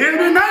 Well, you hear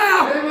me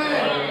now.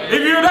 If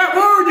you hear that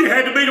word, you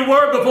had to be the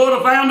word before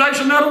the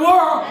foundation of the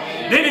world.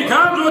 Then he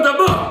comes with the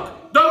book.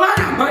 The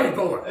Lamb paid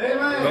for it.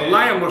 The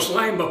Lamb was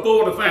slain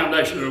before the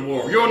foundation of the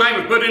world. Your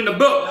name was put in the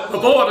book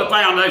before the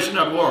foundation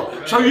of the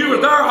world. So you were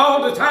there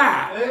all the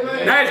time.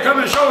 Now he's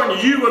coming showing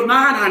you was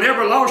mine. I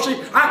never lost you.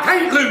 I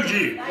can't lose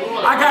you.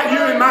 I got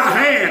you in my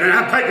hand and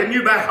I'm taking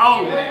you back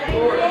home.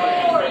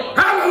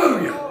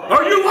 Hallelujah.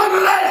 Are you one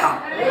of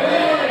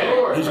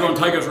them? He's going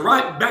to take us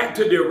right back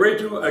to the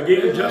original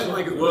again, just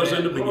like it was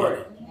in the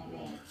beginning.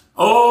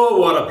 Oh,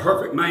 what a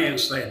perfect man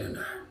standing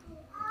there.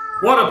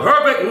 What a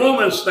perfect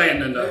woman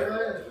standing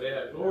there.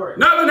 Amen. Glory.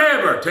 Nothing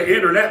ever to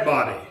enter that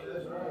body,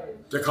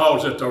 to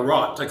cause it to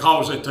rot, to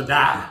cause it to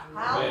die.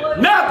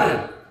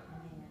 Nothing.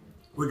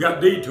 We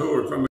got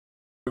detoured from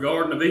the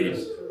Garden of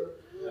Eden.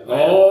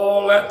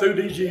 All that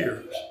through these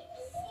years.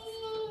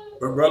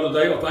 But Brother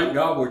Dale, thank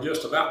God we're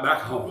just about back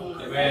home.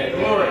 Amen.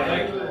 Glory.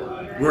 Thank you,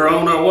 Lord. We're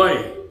on our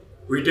way.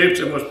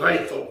 Redemption was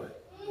paid for.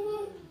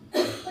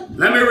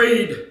 Let me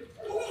read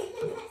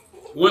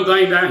one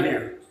thing down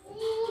here.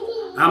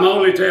 I'm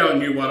only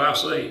telling you what I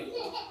see.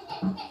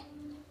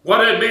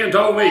 What had been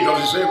told me,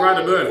 because it said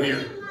right above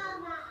here,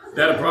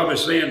 that'll probably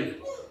send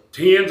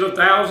tens of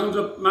thousands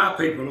of my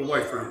people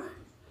away from me.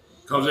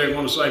 Because they're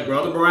going to say,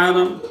 Brother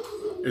Branham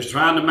is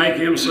trying to make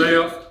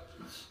himself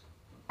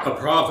a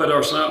prophet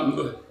or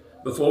something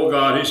before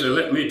God, he said,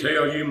 let me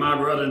tell you, my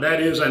brother,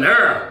 that is an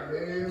error.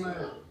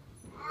 Amen.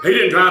 He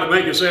didn't try to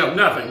make himself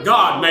nothing.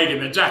 God made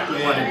him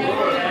exactly what he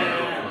was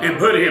and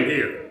put him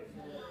here.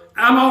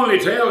 I'm only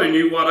telling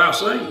you what I've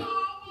seen,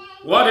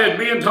 what had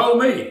been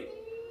told me.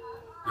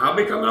 I'll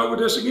be coming over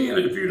this again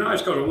in a few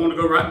nights because I want to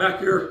go right back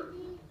here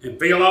and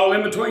feel all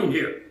in between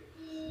here.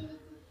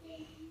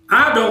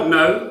 I don't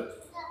know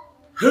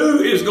who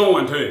is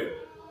going to.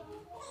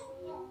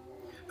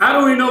 I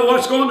don't even know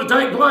what's going to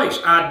take place.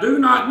 I do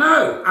not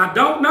know. I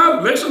don't know.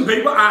 Listen,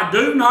 people, I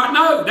do not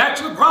know. That's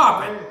the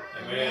prophet.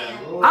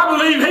 Amen. I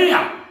believe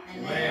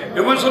him. Amen.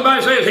 And when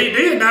somebody says he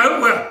did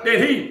know, well,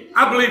 then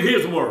I believe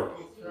his word.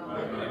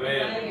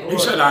 Amen. He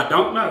said, I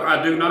don't know.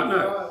 I do not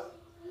know.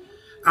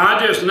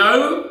 I just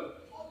know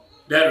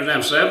that it was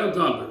them 7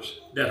 thunders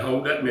that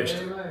hold that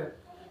mystery. Amen.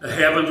 The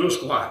heavens was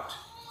quiet.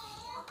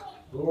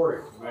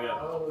 Glory. Amen.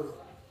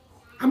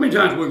 How many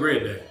times we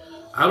read that?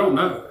 I don't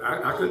know.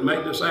 I couldn't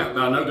make this out,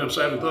 but I know them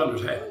 7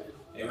 thunders had it.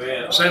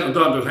 Amen. 7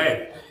 thunders had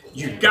it.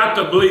 You've got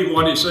to believe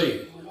what he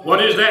said.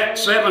 What is that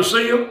 7th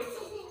seal?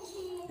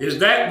 Is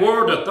that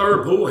where the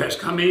third pull has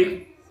come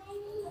in?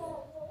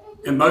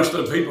 And most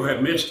of the people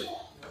have missed it.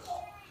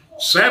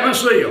 7th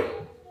seal,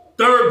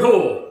 3rd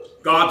pull,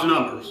 God's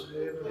numbers.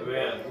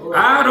 Amen.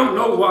 I don't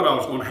know what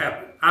else is going to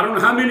happen. I don't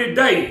know how many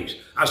days.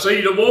 I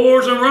see the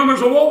wars and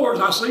rumors of wars.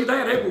 I see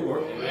that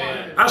everywhere.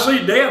 Amen. I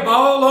see death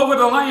all over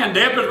the land.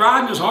 Death is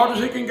riding as hard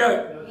as it can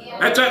go.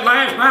 That's that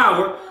last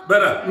power.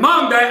 But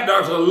among that,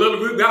 there's a little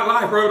group got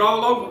life road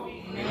all over.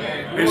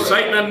 Amen. And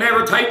Satan will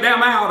never take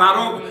them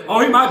out.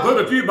 He might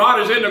put a few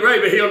bodies in the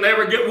grave, but he'll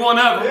never get one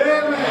of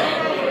them.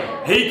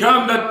 Amen. He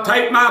come to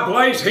take my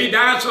place. He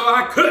died so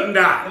I couldn't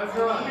die. That's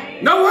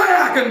right. No way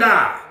I can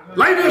die.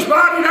 Lay this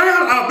body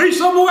down, I'll be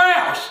somewhere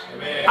else.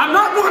 Amen. I'm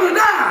not going to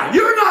die.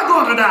 You're not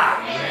going to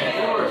die.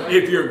 Amen.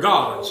 If you're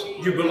God's,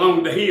 you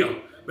belong to him.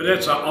 But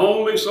that's the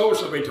only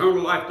source of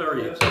eternal life there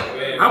is.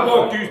 Amen. I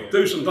walked you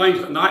through some things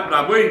tonight, but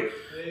I believe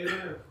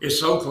Amen. it's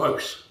so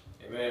close.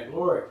 Amen.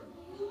 Glory.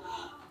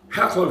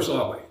 How close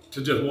are we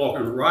to just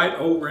walking right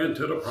over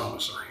into the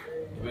promised land?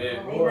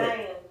 Amen.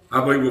 Amen.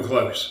 I believe we're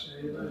close.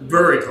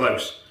 Very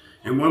close.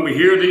 And when we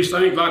hear these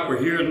things like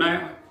we're hearing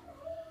now,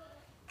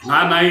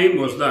 my name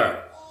was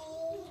there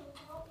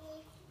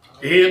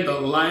in the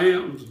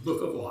Lamb's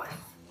book of life.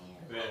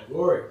 Amen.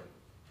 Glory.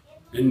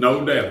 And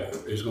no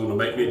devil is going to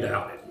make me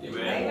doubt it.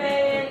 Amen.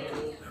 Amen.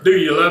 Do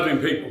you love him,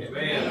 people?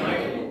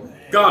 Amen.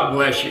 God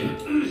bless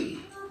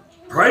you.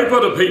 Pray for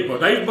the people.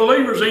 There's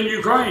believers in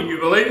Ukraine. You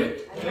believe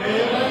it?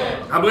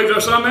 Amen. I believe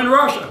there's some in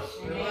Russia.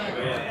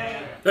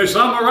 Amen. There's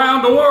some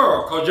around the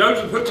world, because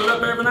Joseph puts it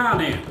up every now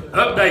and then.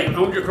 Update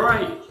on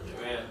Ukraine.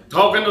 Amen.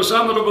 Talking to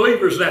some of the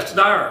believers that's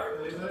there.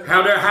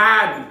 How they're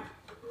hiding.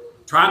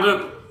 Trying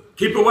to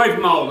keep away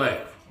from all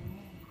that.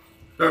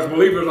 There's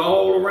believers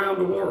all around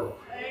the world.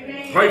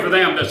 Pray for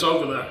them that's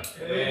over there.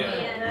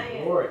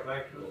 Amen. Glory.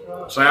 Thank you.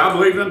 Say, I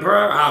believe in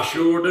prayer. I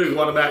sure do.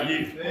 What about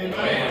you?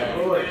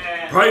 Amen. Glory.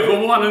 Pray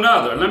for one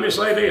another. Let me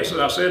say this that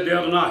I said the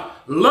other night.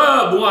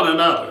 Love one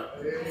another.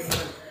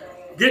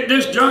 Get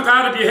this junk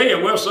out of your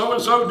head. Well,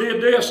 so-and-so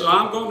did this, so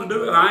I'm going to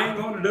do it. I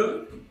ain't going to do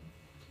it.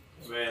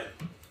 Amen.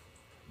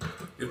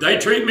 If they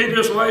treat me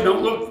this way,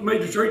 don't look for me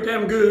to treat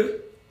them good.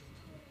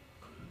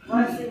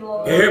 Mercy,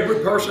 Lord. Every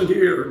person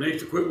here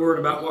needs to quit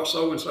worrying about what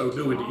so-and-so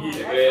doing to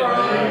you.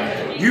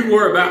 Amen. You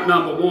worry about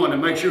number one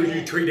and make sure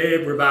you treat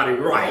everybody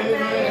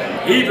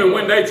right. Even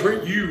when they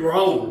treat you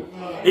wrong.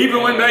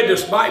 Even when they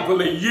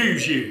despitefully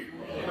use you.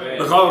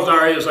 Because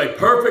there is a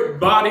perfect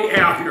body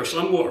out here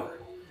somewhere.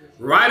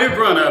 Right in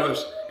front of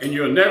us. And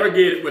you'll never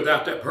get it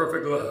without that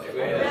perfect love.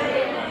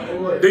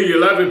 Do you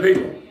love him,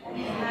 people?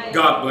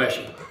 God bless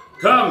you.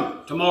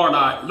 Come tomorrow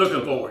night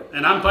looking for it.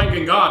 And I'm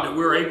thanking God that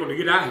we're able to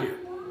get out here.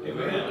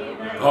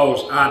 Amen.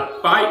 Because I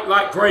fight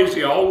like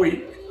crazy all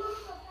week.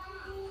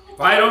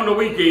 Fight on the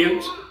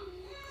weekends.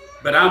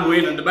 But I'm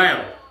winning the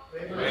battle.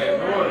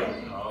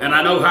 Amen. And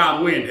I know how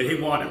I'm winning.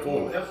 He won it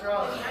for me. That's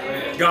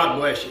right. God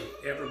bless you.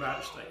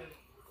 Everybody stand.